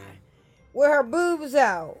high, with her boobs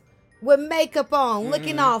out, with makeup on,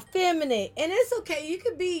 looking all feminine. And it's okay, you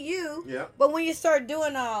could be you. Yeah. But when you start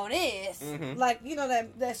doing all this, like, you know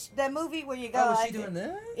that movie where you go. Oh, was like, she doing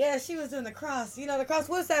that? Yeah, she was doing the cross. You know the cross?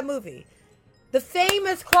 What's that movie? The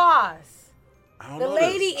Famous Cross. I don't The know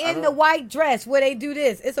lady this. in the white dress where they do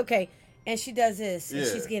this. It's okay. And she does this. And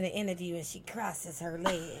Yeah. she's getting an interview and she crosses her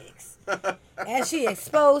legs. And she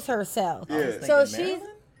exposed herself. Yeah. So she's...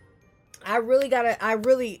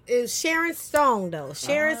 it was Sharon Stone though.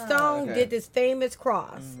 Sharon Stone did this famous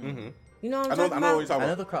cross. Mm-hmm. You know what I'm I talking know about? what you're talking I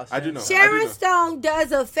know about. the cross. I do know. Sharon Stone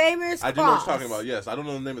does a famous I cross. do know what you're talking about. Yes, I don't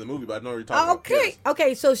know the name of the movie, but I know what you're talking about. Yes.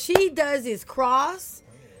 Okay. So she does this cross.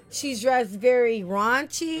 She's dressed very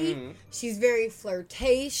raunchy. She's very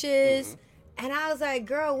flirtatious. And I was like,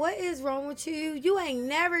 girl, what is wrong with you? You ain't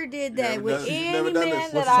never did that Never with done- she's any never done man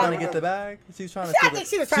this. that Was she I trying to get the bag? She was trying to I steal think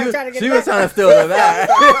she was trying to get She the was bag. trying to steal the bag.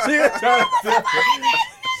 She was trying to steal the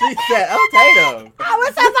She said, oh, Tatum. I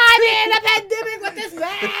was surviving a pandemic with this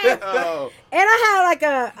bag. Oh. And I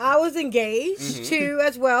had I was engaged too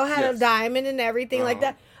as well. Had Yes. a diamond and everything like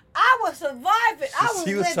that. I was surviving. I was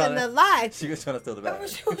She was living trying to- the life. She was trying to steal the bag.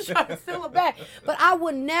 She was trying to steal it back. But I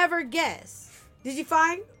would never guess. Did you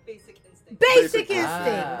find? Basic instinct. Basic Basic-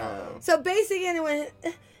 instinct. Ah. So basic instinct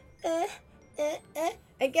went,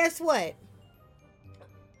 and guess what?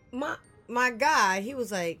 My guy, he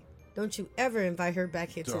was like, don't you ever invite her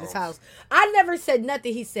back into this house. I never said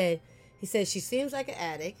nothing. He said she seems like an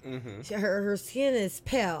addict. Her skin is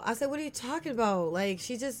pale. I said, what are you talking about? Like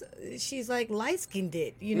she's like light skinned,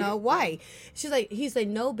 you know, white. He's like,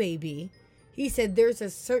 no, baby. He said there's a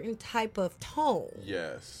certain type of tone.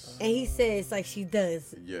 Yes. And he said it's like she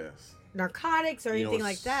does Yes. narcotics or anything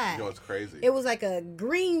like that. You know what's crazy? It was like a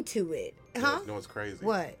green to it. Huh? You know what's crazy?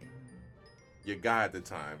 What? Your guy at the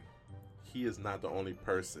time, he is not the only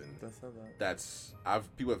person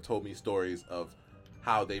people have told me stories of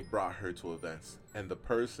how they brought her to events, and the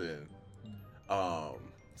person,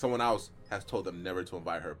 someone else has told them never to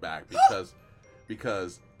invite her back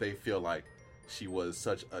because they feel like she was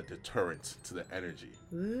such a deterrent to the energy.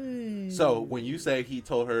 So when you say he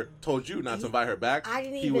told you not to invite her back, I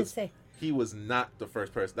didn't even say. He was not the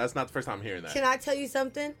first person. That's not the first time I'm hearing that. Can I tell you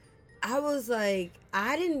something? I was like,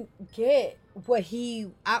 I didn't get what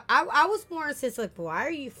I was more since like, why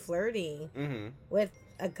are you flirting with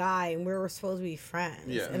a guy and we were supposed to be friends?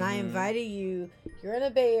 Yeah. And I invited you. You're in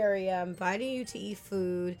the Bay Area. I'm inviting you to eat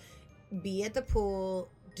food, be at the pool,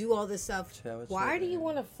 do all this stuff. Why do you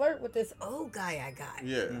want to flirt with this old guy I got?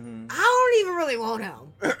 Yeah. I don't even really want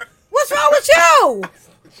him. What's wrong with you?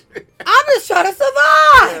 I'm just trying to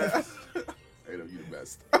survive. Tatum, you the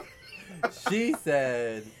best. I She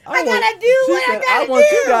said, gotta do what I gotta I want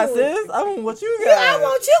do. you guys, sis. I want what you got. I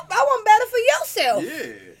want better for yourself.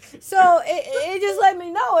 Yeah. So it just let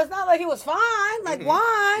me know it's not like he was fine, like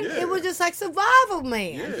wine. Yeah. It was just like survival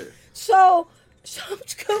man. Yeah. So I'm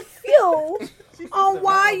confused on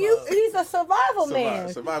why he's a survival man.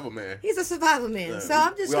 Survival man. He's a survival man. Yeah. So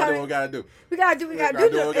I'm just we all do trying what we gotta do. we gotta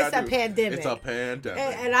do. It's a pandemic. It's a pandemic.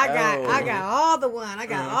 And I got all the one. I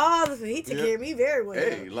got all the. He took care of me very well.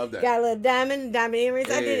 Hey, love that. Got a little diamond earrings.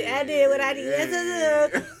 Hey, I did what I did.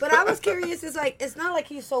 hey. But I was curious. It's not like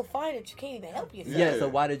he's so fine that you can't even help yourself. Yeah, so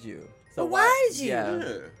why did you? But why did you?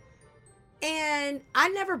 Yeah. And I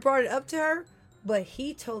never brought it up to her, but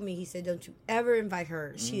he told me, he said, don't you ever invite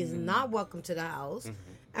her. She is not welcome to the house.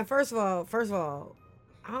 And first of all,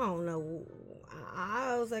 I don't know.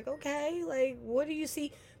 I was like, okay, like, what do you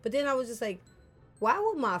see? But then I was just like, why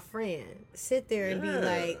would my friend sit there and be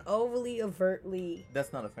like overly overtly?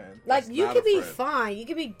 That's not a fan. Like, That's you not could a be friend. fine. You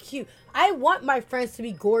could be cute. I want my friends to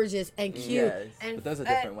be gorgeous and cute. Yes, and but there's a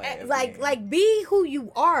different way of like, being. like, be who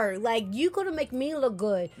you are. Like, you gonna make me look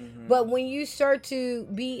good. But when you start to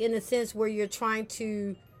be in a sense where you're trying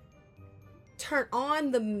to turn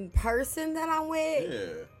on the person that I'm with,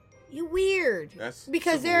 Yeah. you weird. That's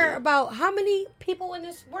because super there are weird. about how many people in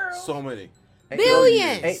this world? So many. 8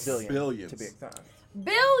 Billions. 8 billion. Billions. To be exact.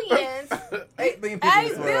 Billions. 8 billion people in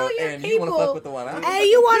this world, billion and you want to people. fuck with the one I'm And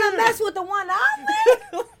you want to mess with the one I'm with?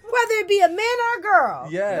 Whether it be a man or a girl.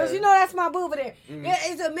 Yeah. Because you know that's my boo over there. Yeah,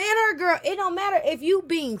 it's a man or a girl. It don't matter. If you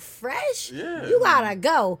being fresh, Yeah. you gotta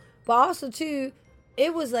go. But also, too,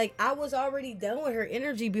 it was like I was already done with her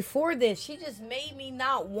energy before this. She just made me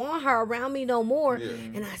not want her around me no more. Yeah.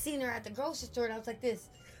 And I seen her at the grocery store and I was like this.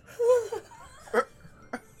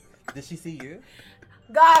 Did she see you?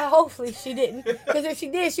 God, hopefully she didn't. Because if she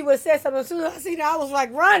did, she would have said something. As soon as I seen her, I was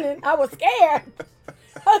like running. I was scared.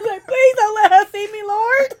 I was like, please don't let her see me,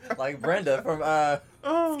 Lord. Like Brenda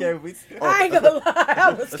from Scary Weeks. I ain't gonna lie.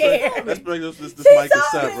 I was scared. Let's bring this She mic is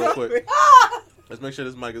saw set me. real quick. Ah! Let's make sure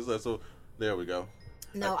this mic is set. So there we go.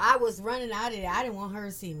 No, I was running out of there. I didn't want her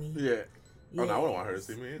to see me. Yeah. Oh, no, I Yes. wouldn't want her to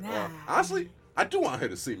see me. Nah. Honestly, I do want her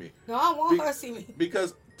to see me. No, I want her to see me.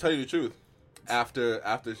 Because, tell you the truth,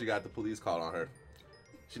 after she got the police call on her,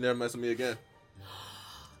 she never messed with me again.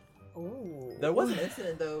 Ooh. There was an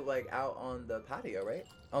incident though, like out on the patio, right?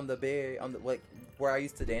 On the like where I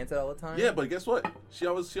used to dance at all the time. Yeah, but guess what? She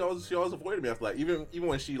always avoided me after that. Even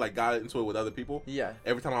when she like got into it with other people. Yeah.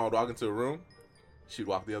 Every time I would walk into a room, she'd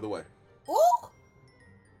walk the other way. Ooh.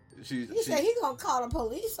 She said he gonna call the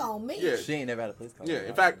police on me. Yeah. She ain't never had a police call. Yeah.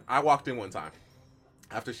 In fact, I walked in one time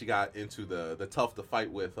after she got into the fight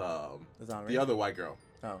with the other white girl.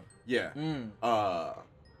 Oh. Yeah.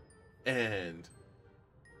 And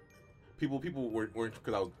people weren't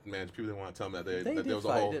because I was managed. People didn't want to tell me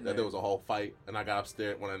that there was a whole fight, and I got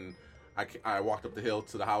upstairs when I walked up the hill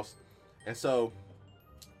to the house, and so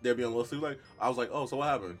they'd be on a little sleep. Like I was like, oh, so what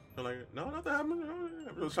happened? They're like, no, nothing happened.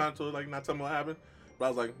 I was trying to like not tell me what happened, but I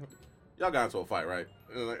was like, y'all got into a fight, right?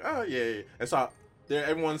 And they're like, oh yeah. And so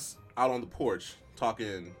everyone's out on the porch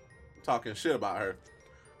talking shit about her.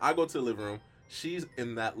 I go to the living room. She's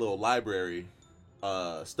in that little library,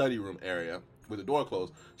 study room area with the door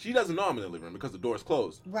closed. She doesn't know I'm in the living room because the door's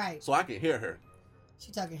closed. Right. So I can hear her.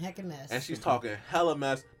 She talking heckin' mess. And she's talking hella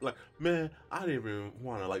mess. Like, man, I didn't even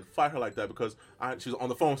want to like fight her like that because she was on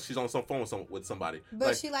the phone. She's on some phone with somebody. But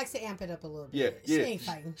like, she likes to amp it up a little yeah, bit. She ain't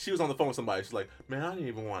fighting. She was on the phone with somebody. She's like, man, I didn't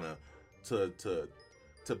even want to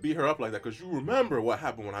beat her up like that because you remember what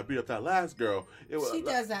happened when I beat up that last girl. She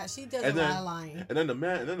does that. She does a lot of lying. And then the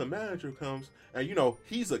manager comes and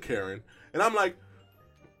he's a Karen. And I'm like,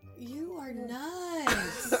 you are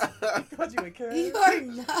nuts. He called you a Karen? You are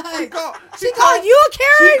nuts. She called you a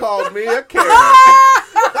Karen? She called me a Karen.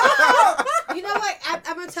 You know what?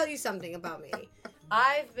 I'm going to tell you something about me.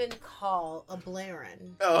 I've been called a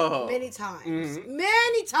Blairin many times. Mm-hmm.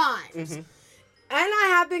 Many times. Mm-hmm. And I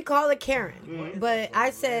have been called a Karen. Mm-hmm. But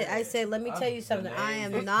I said, let me tell you something. I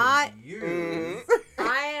am not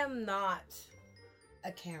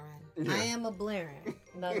a Karen. Yeah. I am a Blairin,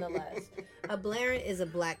 nonetheless. A Blairin is a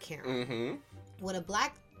black Karen. Mm-hmm. What a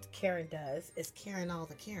black Karen does is Karen all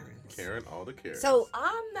the Karens. Karen all the Karens. So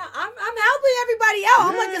I'm helping everybody out. Yeah.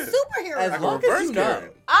 I'm like a superhero. As long as you know.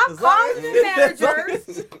 I'm calling the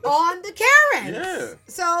managers on the Karens. Yeah.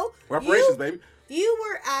 So reparations, baby. You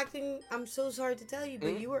were acting. I'm so sorry to tell you,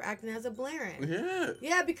 but you were acting as a Blairin. Yeah.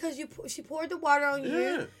 Yeah, because she poured the water on you.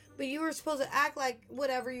 Yeah. But you were supposed to act like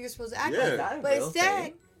whatever you're supposed to act like. But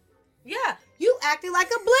instead, you acted like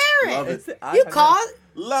a Blairin. Love it. You called.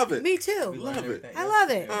 Love it. Me too. Love it. I love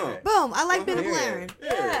it. Boom. I like being a Blairin.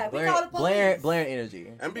 Yeah. We call it Blairin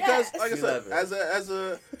energy. And because, like I said, as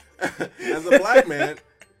a black man,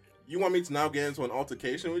 you want me to now get into an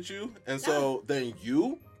altercation with you, and so then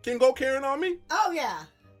you can go Karen on me? Oh yeah.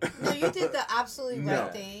 No, you did the absolutely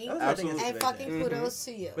right thing. Absolutely. And fucking kudos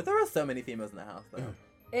to you. But there were so many females in the house, though.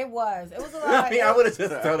 It was a lot. I mean, I would have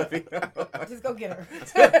just thrown a female. Just go get her.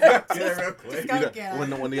 Get her real quick. Just go get her. When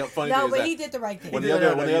the funny no, thing but is he did the right thing. When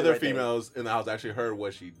the other females in the house actually heard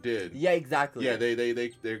what she did. Yeah, exactly. Yeah,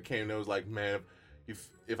 they came. They was like, man,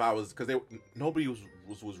 if I was, because nobody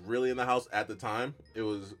was really in the house at the time. It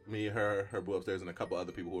was me, her boo upstairs, and a couple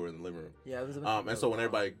other people who were in the living room. Yeah, it was. And so when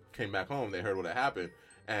everybody came back home, they heard what had happened,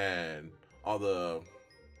 and all the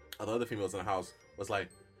other females in the house was like,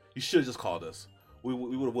 you should have just called us. We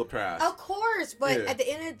would have whooped her ass. Of course, but at the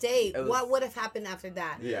end of the day, what would have happened after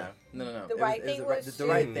that? Yeah. No. The right thing was the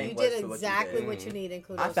right thing. You did exactly what you needed.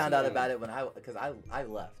 I found out about it because I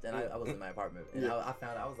left and I was in my apartment and I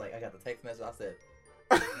found out. I was like, I got the text message. I said,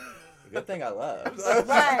 good thing I left.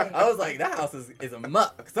 Right. I was like, that house is a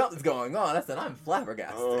muck. Something's going on. I said, I'm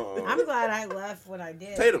flabbergasted. I'm glad I left when I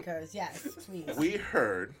did. Tatum. Because yes, please. We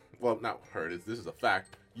heard. Well, not heard. This is a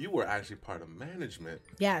fact. You were actually part of management.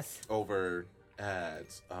 Yes. Over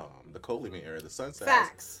at the Coleman area, the Sunset.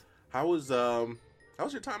 Facts. How was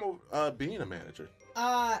your time of being a manager?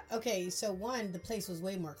 Okay, so one, the place was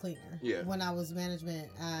way more cleaner. Yeah. When I was management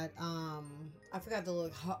at I forgot the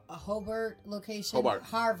Hobart location.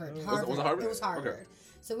 Harvard. Was it Harvard? It was Harvard. Okay.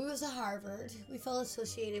 So we was at Harvard. We felt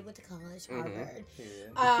associated with the college, Harvard.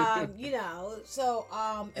 Yeah. So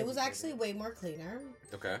it was actually way more cleaner.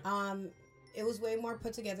 Okay. It was way more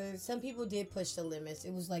put together. Some people did push the limits.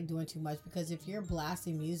 It was like doing too much because if you're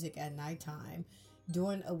blasting music at nighttime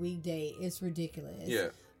during a weekday, it's ridiculous. Yeah.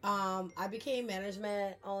 I became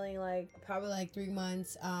management only probably 3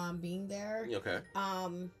 months being there. Okay.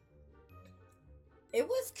 It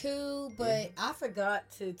was cool, but I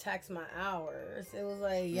forgot to tax my hours. It was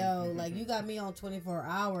like, yo, you got me on 24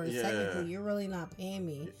 hours. Yeah. Technically, you're really not paying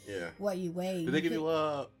me what you weigh. Did they give you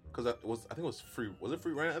Because I think it was free. Was it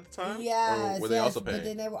free rent at the time? Yes, or were they also paying? But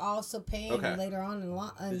then they were also paying later on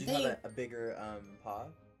in Did you have a bigger pod?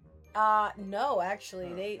 No,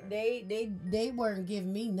 actually, they weren't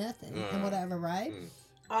giving me nothing and whatever, right?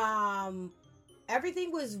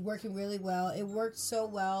 Everything was working really well. It worked so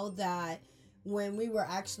well that when we were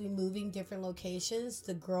actually moving different locations,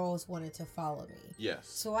 the girls wanted to follow me. Yes.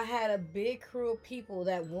 So I had a big crew of people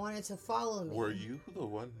that wanted to follow me. Were you the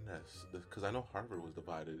one that's... Because I know Harvard was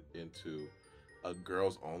divided into a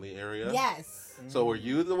girls-only area. Yes. So were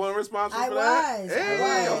you the one responsible for that? I was.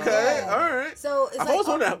 Okay. Yeah. All right. So it's I've always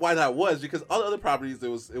wondered why that was, because all the other properties, it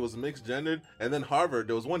was mixed gendered, and then Harvard,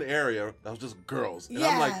 there was one area that was just girls. And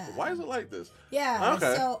I'm like, why is it like this? Yeah.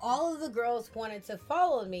 Okay. So all of the girls wanted to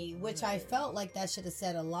follow me, which I felt like that should have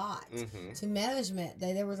said a lot to management.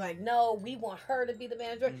 They was like, no, we want her to be the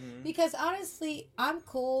manager. Because honestly, I'm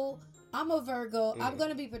cool. I'm a Virgo. I'm going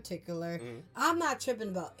to be particular. I'm not tripping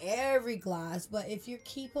about every glass, but if you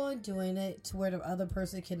keep on doing it to where the other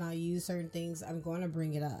person cannot use certain things, I'm going to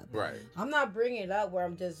bring it up. Right. I'm not bringing it up where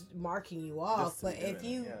I'm just marking you off, but if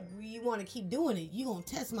you want to keep doing it, you're going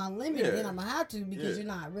to test my limit, then I'm going to have to, because you're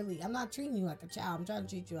not really, I'm not treating you like a child. I'm trying to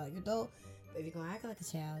treat you like an adult. But if you're going to act like a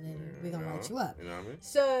child, then we're going to write you up. You know what I mean?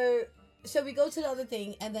 So we go to the other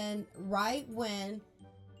thing, and then right when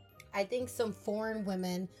I think some foreign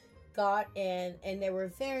women got in and they were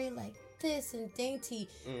very like this and dainty,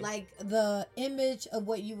 like the image of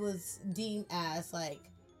what you was deemed as like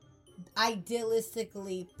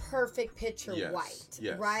idealistically perfect picture white,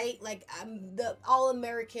 right? Like the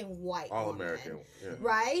all-American white, all-American,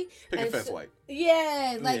 right? Picket fence white,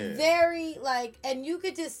 very like, and you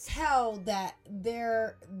could just tell that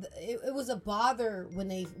it was a bother when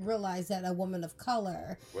they realized that a woman of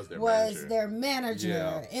color was their manager.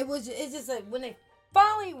 Yeah. It's just like when they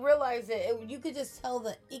finally realized it, you could just tell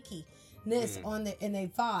the ickiness in their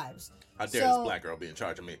vibes. How dare this black girl be in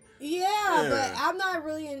charge of me? Yeah, but I'm not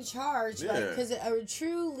really in charge. Because a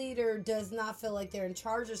true leader does not feel like they're in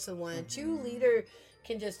charge of someone. A true leader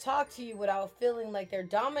can just talk to you without feeling like they're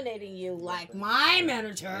dominating you, like my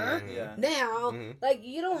manager. Now, like,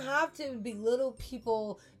 you don't have to belittle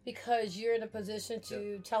people because you're in a position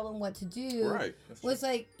to tell them what to do. Right. It's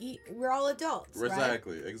like, we're all adults,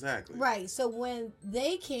 Exactly. Right. So when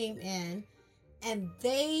they came in and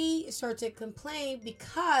they started to complain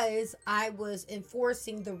because I was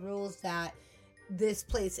enforcing the rules that this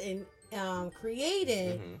place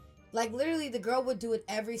created, like literally the girl would do it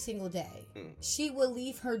every single day. She would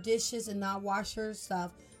leave her dishes and not wash her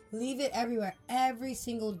stuff, leave it everywhere every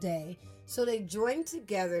single day. So they joined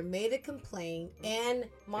together, made a complaint, and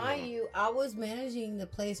mind you, I was managing the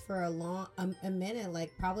place for a minute,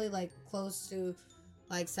 like probably like close to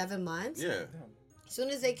like 7 months. Yeah. As soon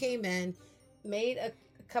as they came in, made a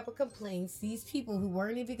couple complaints. These people who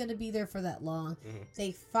weren't even going to be there for that long,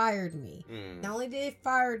 they fired me. Not only did they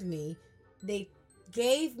fire me, they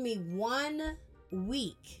gave me 1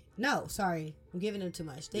 week. No, sorry, I'm giving them too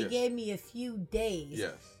much. They gave me a few days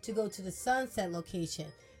to go to the Sunset location.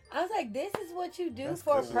 I was like, this is what you do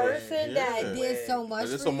for a person that did so much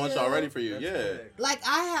for you. Did so much already for you, Like,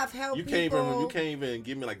 I have helped people. You can't even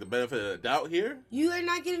give me, like, the benefit of the doubt here? You are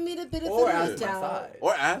not giving me the benefit of the doubt.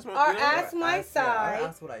 Or ask my side. Or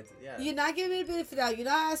ask what I do, You're not giving me the benefit of the doubt. You're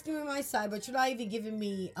not asking me my side, but you're not even giving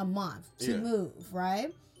me a month to move,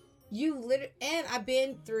 right? And I've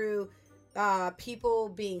been through people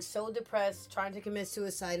being so depressed, trying to commit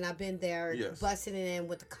suicide, and I've been there busting it in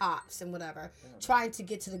with the cops and whatever, trying to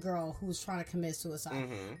get to the girl who's trying to commit suicide.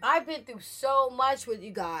 I've been through so much with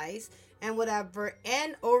you guys and whatever,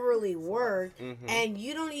 and overly worked, and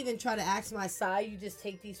you don't even try to ask my side. You just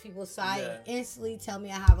take these people's side and instantly tell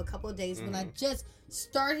me I have a couple of days when I just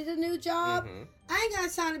started a new job. I ain't got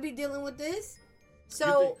time to be dealing with this.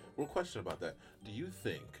 So, one question about that. Do you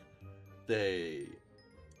think they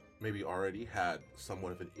maybe already had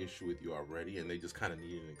somewhat of an issue with you already and they just kind of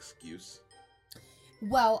needed an excuse?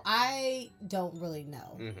 Well, I don't really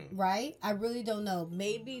know, right? I really don't know.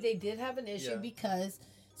 Maybe they did have an issue because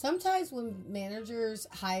sometimes when managers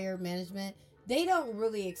hire management, they don't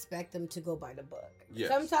really expect them to go by the book.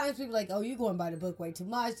 Sometimes people are like, oh, you're going by the book way too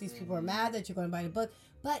much. These people are mad that you're going by the book.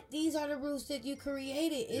 But these are the rules that you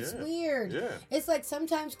created. It's weird. It's like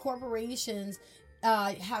sometimes corporations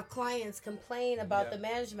have clients complain about the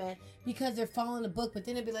management because they're following the book, but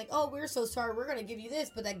then they'd be like, oh, we're so sorry, we're going to give you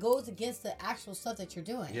this, but that goes against the actual stuff that you're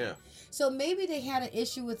doing. So maybe they had an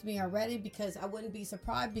issue with me already, because I wouldn't be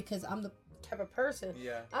surprised, because I'm the type of person.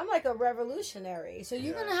 I'm like a revolutionary. So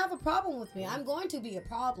you're going to have a problem with me. I'm going to be a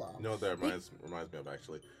problem. You know what that reminds me of,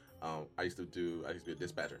 actually? I used to be a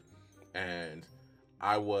dispatcher, and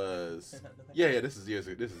I was this is years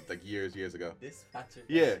ago. This is like years ago. Dispatcher.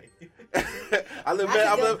 Yeah. I live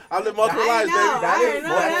multiple I lives, know, baby.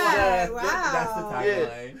 I know. That's the Wow.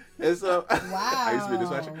 timeline. And so Wow. I used to be a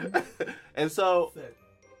dispatcher. And so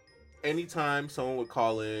anytime someone would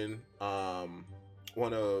call in,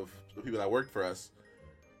 one of the people that worked for us,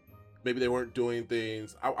 maybe they weren't doing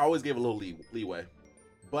things. I always gave a little leeway,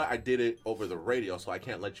 but I did it over the radio, so I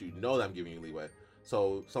can't let you know that I'm giving you leeway.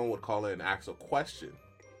 So someone would call in and ask a question,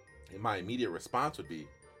 and my immediate response would be,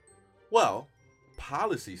 "Well,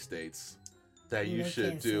 policy states that you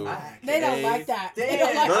should do." They don't like that. They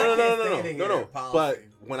don't like No. But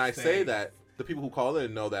when I say that, the people who call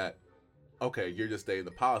in know that, okay, you're just stating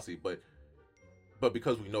the policy, but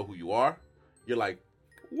because we know who you are, you're like,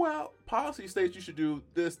 well, policy states you should do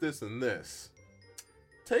this, this, and this.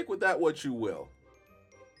 Take with that what you will.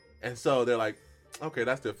 And so they're like, okay,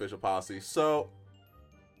 that's the official policy. So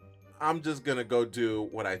I'm just going to go do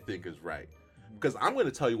what I think is right. Because I'm going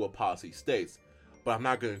to tell you what policy states, but I'm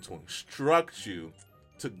not going to instruct you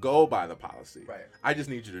to go by the policy. Right. I just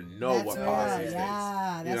need you to know what policy states.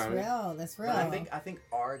 Yeah, that's real. I mean? That's real. But I think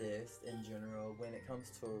artists in general, when it comes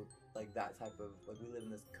to like that type of like we live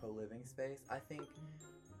in this co-living space, I think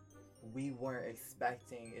we weren't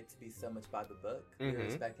expecting it to be so much by the book. We were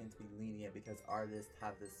expecting it to be lenient because artists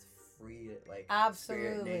have this free like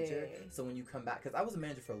spirit nature. So when you come back, because I was a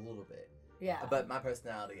manager for a little bit. Yeah. But my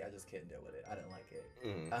personality, I just couldn't deal with it. I didn't like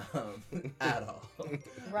it at all.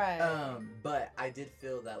 Right. But I did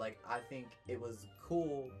feel that like I think it was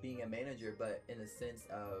cool being a manager, but in a sense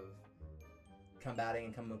of combating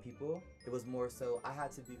and coming with people, it was more so I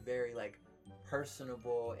had to be very like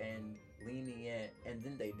personable and lenient, and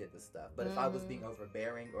then they did the stuff. But if I was being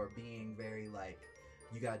overbearing or being very like,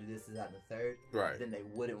 you gotta do this, that, and the third, right, then they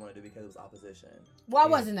wouldn't want to do it because it was opposition. Why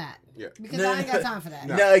wasn't that? Yeah. Because I ain't got time for that.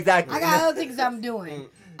 No, exactly. I got other things I'm doing.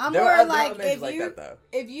 I'm There more are like that,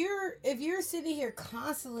 if you're sitting here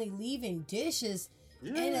constantly leaving dishes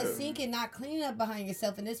in a sink and not cleaning up behind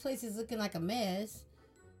yourself, and this place is looking like a mess,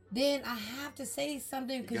 then I have to say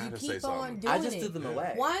something because you keep on doing it. I just threw them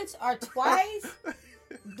away once or twice.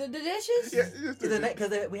 The dishes? Yeah,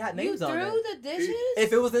 because we had names on it. You threw the dishes?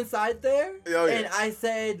 If it was inside there, and I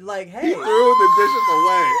said, like, hey. You threw the dishes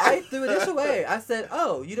away. I threw a dish away. I said,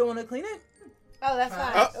 oh, you don't want to clean it? Oh, that's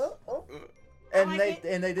fine. And like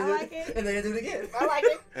they did it. And they did it again. I like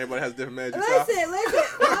it. Everybody has different magic Listen. sauce.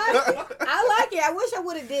 I like it. I wish I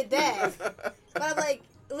would have did that. But I'm like,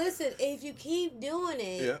 listen, if you keep doing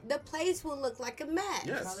it, the place will look like a mess.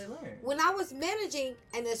 Yes. That's how they learn. When I was managing,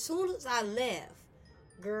 and as soon as I left,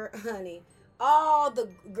 girl, honey, all the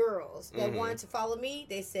girls that wanted to follow me,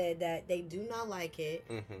 they said that they do not like it.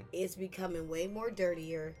 It's becoming way more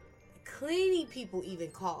dirtier. Cleaning people even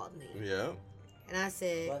called me. Yeah. And I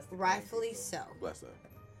said, rightfully so. Bless them.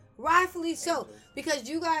 Rightfully so. Because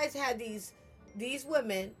you guys had these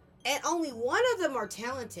women, and only one of them are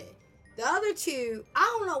talented. The other two,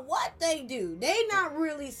 I don't know what they do. They not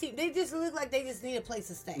really they just look like they just need a place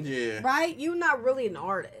to stay. Yeah. Right? You're not really an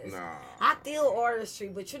artist. Nah. I feel artistry,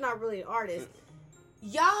 but you're not really an artist.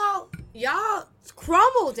 Y'all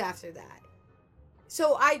crumbled after that.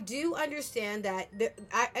 So I do understand that,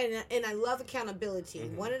 I love accountability.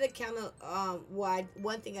 One of the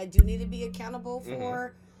one thing I do need to be accountable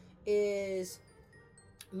for is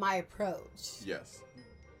my approach. Yes.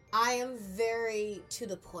 I am very to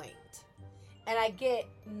the point. And I get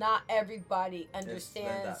not everybody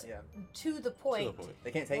understands to the point.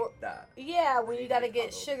 They can't take that. Yeah, when you got to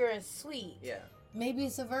get sugar and sweet. Yeah. Maybe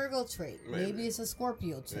it's a Virgo trait. Maybe it's a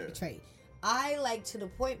Scorpio trait. I like to the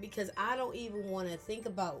point because I don't even want to think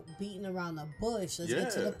about beating around the bush. Let's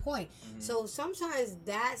get to the point. So sometimes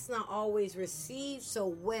that's not always received so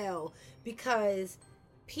well because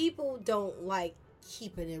people don't like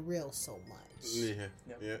keeping it real so much.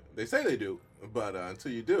 Yeah. They say they do, but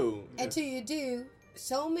until you do. Until you do,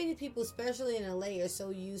 so many people, especially in LA, are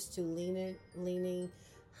so used to leaning.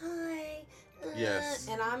 Hi. Yes.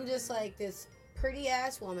 And I'm just like this pretty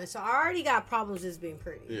ass woman, so I already got problems with being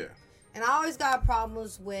pretty. Yeah. And I always got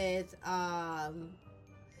problems with.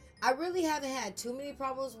 I really haven't had too many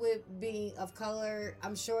problems with being of color.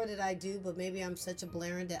 I'm sure that I do, but maybe I'm such a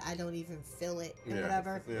blaring that I don't even feel it and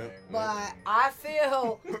whatever. Yeah. But I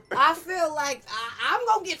feel like I'm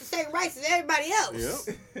gonna get the same rights as everybody else.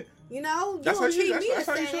 Yep. You know, you don't treat me the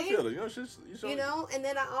same. You should feel it. You know, and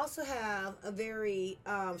then I also have a very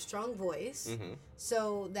strong voice,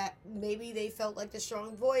 so that maybe they felt like the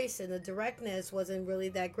strong voice and the directness wasn't really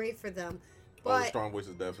that great for them. But strong voice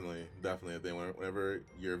is definitely a thing. Whenever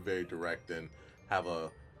you're very direct and have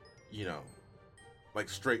a, like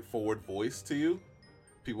straightforward voice to you,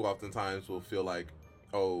 people oftentimes will feel like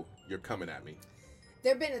oh, you're coming at me.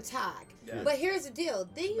 They're being attacked. Yeah. But here's the deal.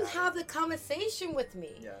 Then you have the conversation with me.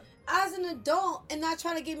 Yeah. As an adult and not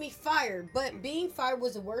trying to get me fired. But being fired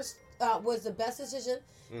was the worst, was the best decision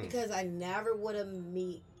because I never would have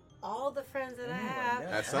meet all the friends that I have.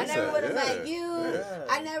 Yeah. I never would have met you. Yeah.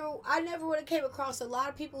 I never would have came across a lot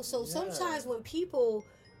of people. So sometimes when people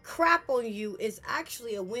crap on you, it's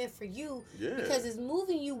actually a win for you because it's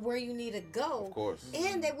moving you where you need to go. Of course.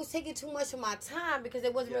 And they was taking too much of my time because they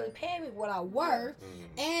wasn't really paying me what I worth.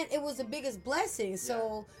 And it was the biggest blessing.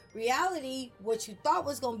 So reality, what you thought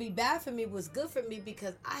was going to be bad for me was good for me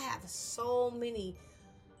because I have so many.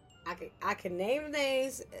 I can name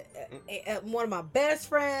names. One of my best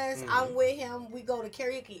friends, I'm with him. We go to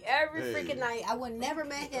karaoke every freaking night. I would never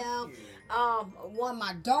met him. One,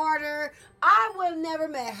 my daughter, I would have never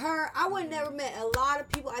met her. I would have never met a lot of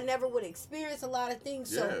people. I never would experience a lot of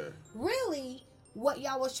things. So really, what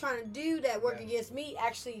y'all was trying to do that worked against me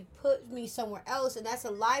actually put me somewhere else, and that's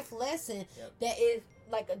a life lesson that is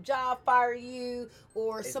like a job fire you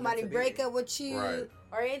or somebody break up with you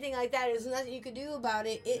or anything like that. There's nothing you can do about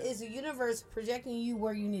it. It is the universe projecting you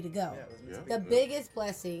where you need to go. The biggest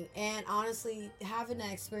blessing. And honestly, having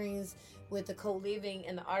that experience with the co-living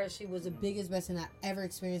and the artistry was the biggest blessing I ever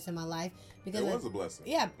experienced in my life. Because it was a blessing.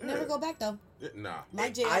 Never go back though. Nah. My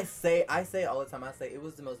jam. I say all the time. I say it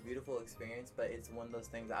was the most beautiful experience, but it's one of those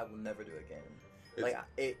things I will never do again.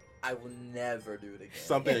 I will never do it again.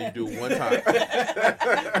 Something you do one time.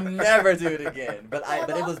 Never do it again. But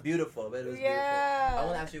it was beautiful. Beautiful. I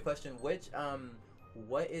want to ask you a question.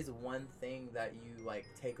 What is one thing that you like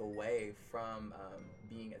take away from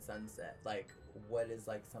being at Sunset? Like, what is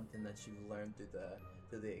like something that you learned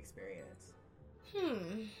through the experience?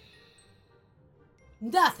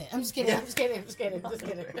 Nothing. I'm just kidding. I'm just kidding.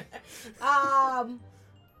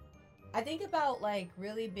 I think about like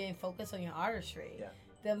really being focused on your artistry. Yeah.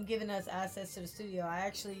 Them giving us access to the studio. I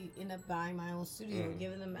actually ended up buying my own studio,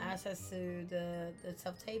 giving them access to the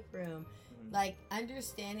self-tape room. Like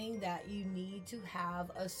understanding that you need to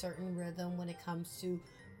have a certain rhythm when it comes to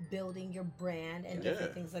building your brand and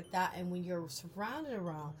different things like that. And when you're surrounded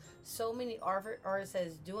around so many artists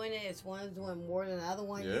that's doing it, it's one doing more than the other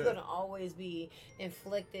one, you're going to always be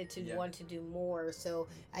inflicted to want to do more. So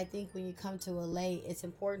I think when you come to LA, it's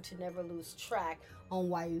important to never lose track on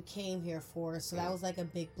why you came here for. So that was like a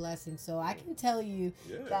big blessing. So I can tell you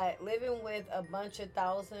that living with a bunch of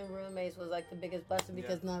 1,000 roommates was like the biggest blessing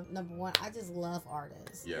because number one, I just love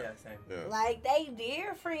artists. Same. Yeah. Like they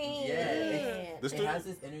different. It has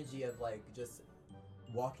this energy of like just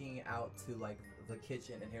walking out to like the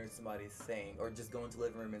kitchen and hearing somebody sing, or just going to the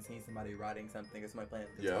living room and seeing somebody writing something or somebody playing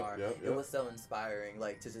the guitar. It was so inspiring,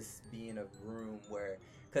 like to just be in a room where.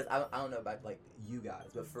 Because I don't know about, like, you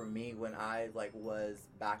guys, but for me, when I, like, was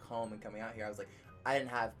back home and coming out here, I was, like, I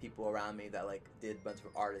didn't have people around me that, like, did a bunch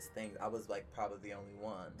of artist things. I was, like, probably the only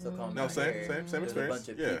one. So coming out here, same experience. There's a bunch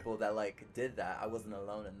of people that, like, did that. I wasn't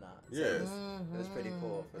alone in that. So it was pretty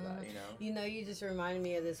cool for that, you know? You know, you just reminded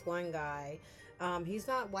me of this one guy. He's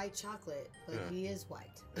not white chocolate, but he is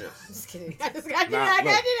white. I'm just kidding. I just got to do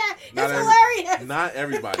that. It's hilarious. Not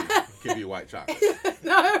everybody can be white chocolate.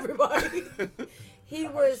 Not everybody. He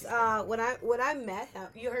was when I met him.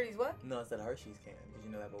 You heard he's what? No, I said Hershey's can because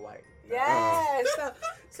you know they have a white. Yeah.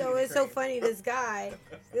 So it's so funny. This guy,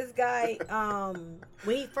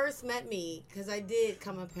 when he first met me, because I did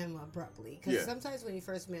come up to him abruptly. Because sometimes when he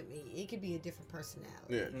first met me, it could be a different personality.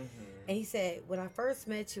 Yeah. And he said, when I first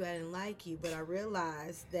met you, I didn't like you, but I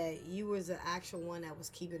realized that you was the actual one that was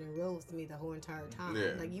keeping it real with me the whole entire time.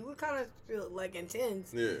 Yeah. Like you were kind of like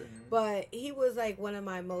intense. Yeah. But he was like one of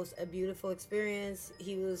my most beautiful experience.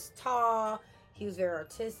 He was tall. He was very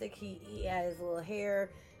artistic. He had his little hair.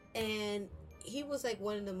 And he was like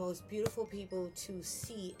one of the most beautiful people to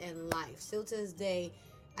see in life. Still to this day,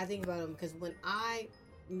 I think about him because when I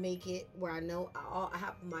make it where I know I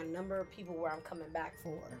have my number of people where I'm coming back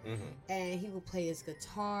for, and he will play his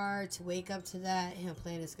guitar to wake up to that. Him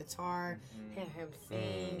playing his guitar, hear him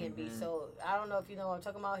sing and be so. I don't know if you know what I'm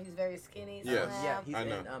talking about. He's very skinny. Yeah, he's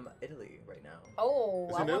in Italy right now.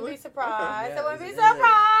 Oh, I wouldn't be surprised. I wouldn't be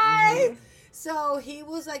surprised. So he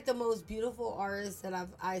was like the most beautiful artist that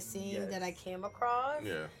I've seen that I came across.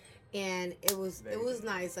 Yeah. And it was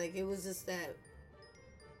nice. Like it was just that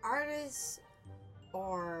artists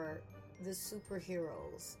are the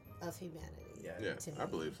superheroes of humanity. Yeah, I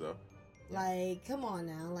believe so. Like, come on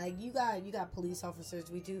now. Like you got police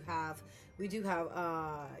officers. We do have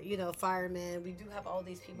firemen. We do have all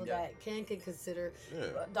these people that can consider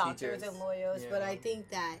doctors and lawyers. Yeah. But I think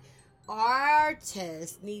that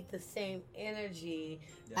artists need the same energy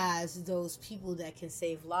as those people that can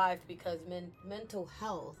save lives, because mental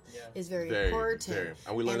health is very important.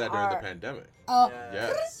 And we learned that during the pandemic. Oh,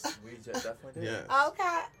 yes. We just definitely did. Yes.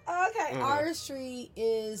 Okay. Artistry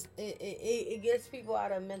is it gets people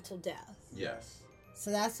out of mental death. Yes.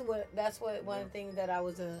 So that's what one thing that I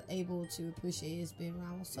was able to appreciate is being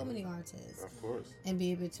around with so many artists. Of course. And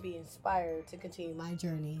be able to be inspired to continue my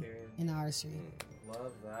journey in artistry.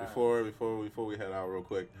 Love that. Before we head out real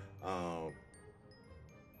quick, I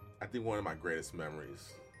think one of my greatest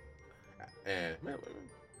memories, and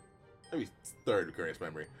maybe third greatest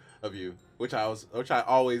memory of you, which I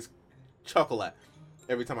always chuckle at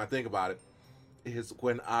every time I think about it, is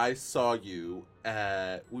when I saw you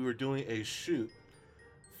we were doing a shoot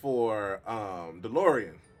for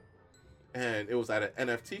DeLorean, and it was at an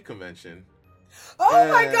NFT convention. Oh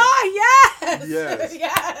my God! Yes.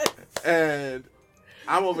 Yes. And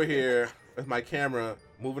I'm over here with my camera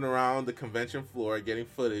moving around the convention floor, getting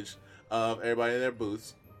footage of everybody in their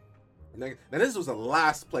booths. Now this was the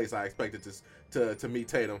last place I expected to meet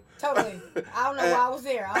Tatum. Totally. I don't know why I was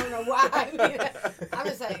there. I don't know why. I'm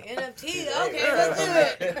just like, NFT, okay, let's do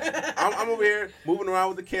it. I'm over here moving around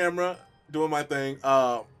with the camera, doing my thing.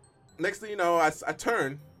 Next thing you know, I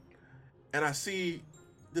turn and I see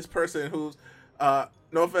this person who's,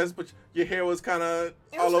 no offense, but your hair was kind of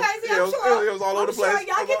all over. Crazy, I'm sure. It was all over the place.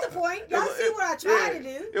 Y'all get the point. Y'all see what I tried to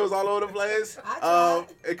do. It was all over the place. I tried.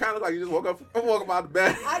 It kind of looked like you just woke up out of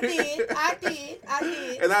bed. I did.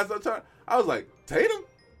 And I was like, Tatum,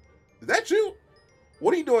 is that you?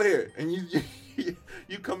 What are you doing here? And you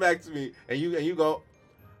come back to me and you go,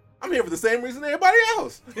 I'm here for the same reason everybody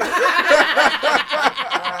else.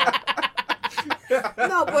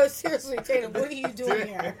 No, but seriously, Tatum, what are you doing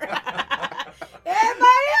here?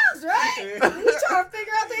 Everybody else, right? We trying to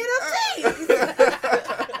figure out the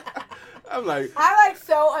NFTs. I'm like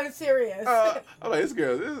so unserious. I'm like, this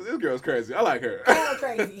girl's crazy. I like her. Kind of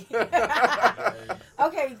crazy.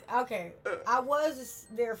 Okay. I was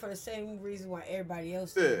there for the same reason why everybody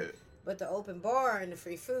else did. Yeah. But the open bar and the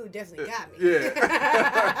free food definitely got me.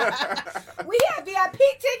 Yeah. We had VIP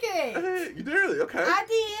ticketing. You did really? Okay. I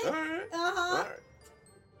did. All right. Uh-huh. All right.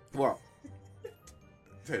 Well,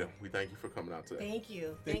 Tatum, we thank you for coming out today.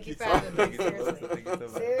 Thank you for having me.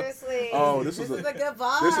 Seriously. Oh, this was a good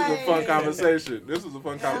vibe. This was a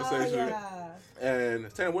fun conversation. Yeah.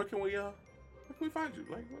 And Tatum, where can we find you?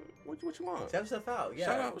 Like, what you want? Shout yourself out.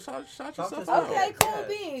 Yeah. Shout yourself out. Okay, cool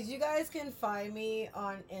beans. You guys can find me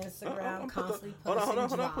on Instagram. Constantly posting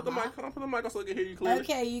Hold on. Put the mic on so I can hear you clearly.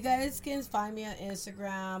 Okay, you guys can find me on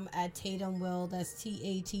Instagram at Tatum Will. That's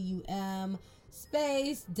TATUM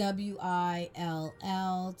space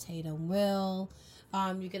WILL Tatum Will.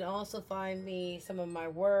 You can also find me some of my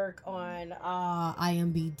work on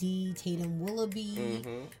IMBD Tatum Willoughby.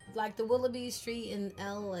 Mm-hmm. Like the Willoughby Street in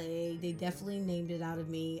LA, they definitely named it out of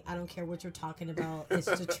me. I don't care what you're talking about. It's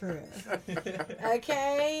the truth.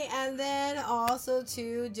 Okay, and then also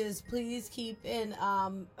too, just please keep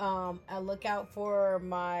a lookout for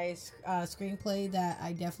my screenplay that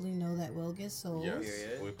I definitely know that will get sold. Yes,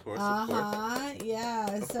 of course.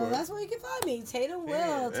 Yeah. Of So course. that's where you can find me. Tatum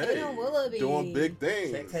Will. Tatum Willoughby. Doing big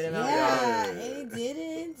things. Check Tatum out. Yeah, it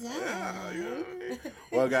didn't.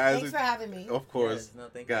 Well, guys, thanks for having me. Of course, Yes,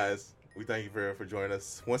 thank you. guys, we thank you for joining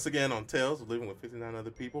us once again on Tales of Living with 59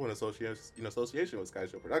 Other People in association with Sky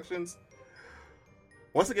Show Productions.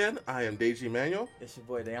 Once again, I am Deji Manuel. It's your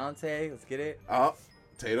boy Deontay. Let's get it.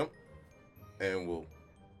 Tatum, and we'll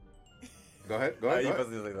go ahead. You supposed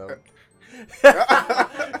to do like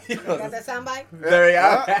Got that soundbite? There we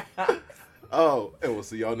go. And we'll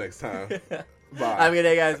see y'all next time. Bye. Have a good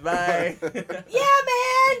day, guys. Bye. Yeah,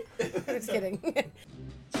 man. Just kidding.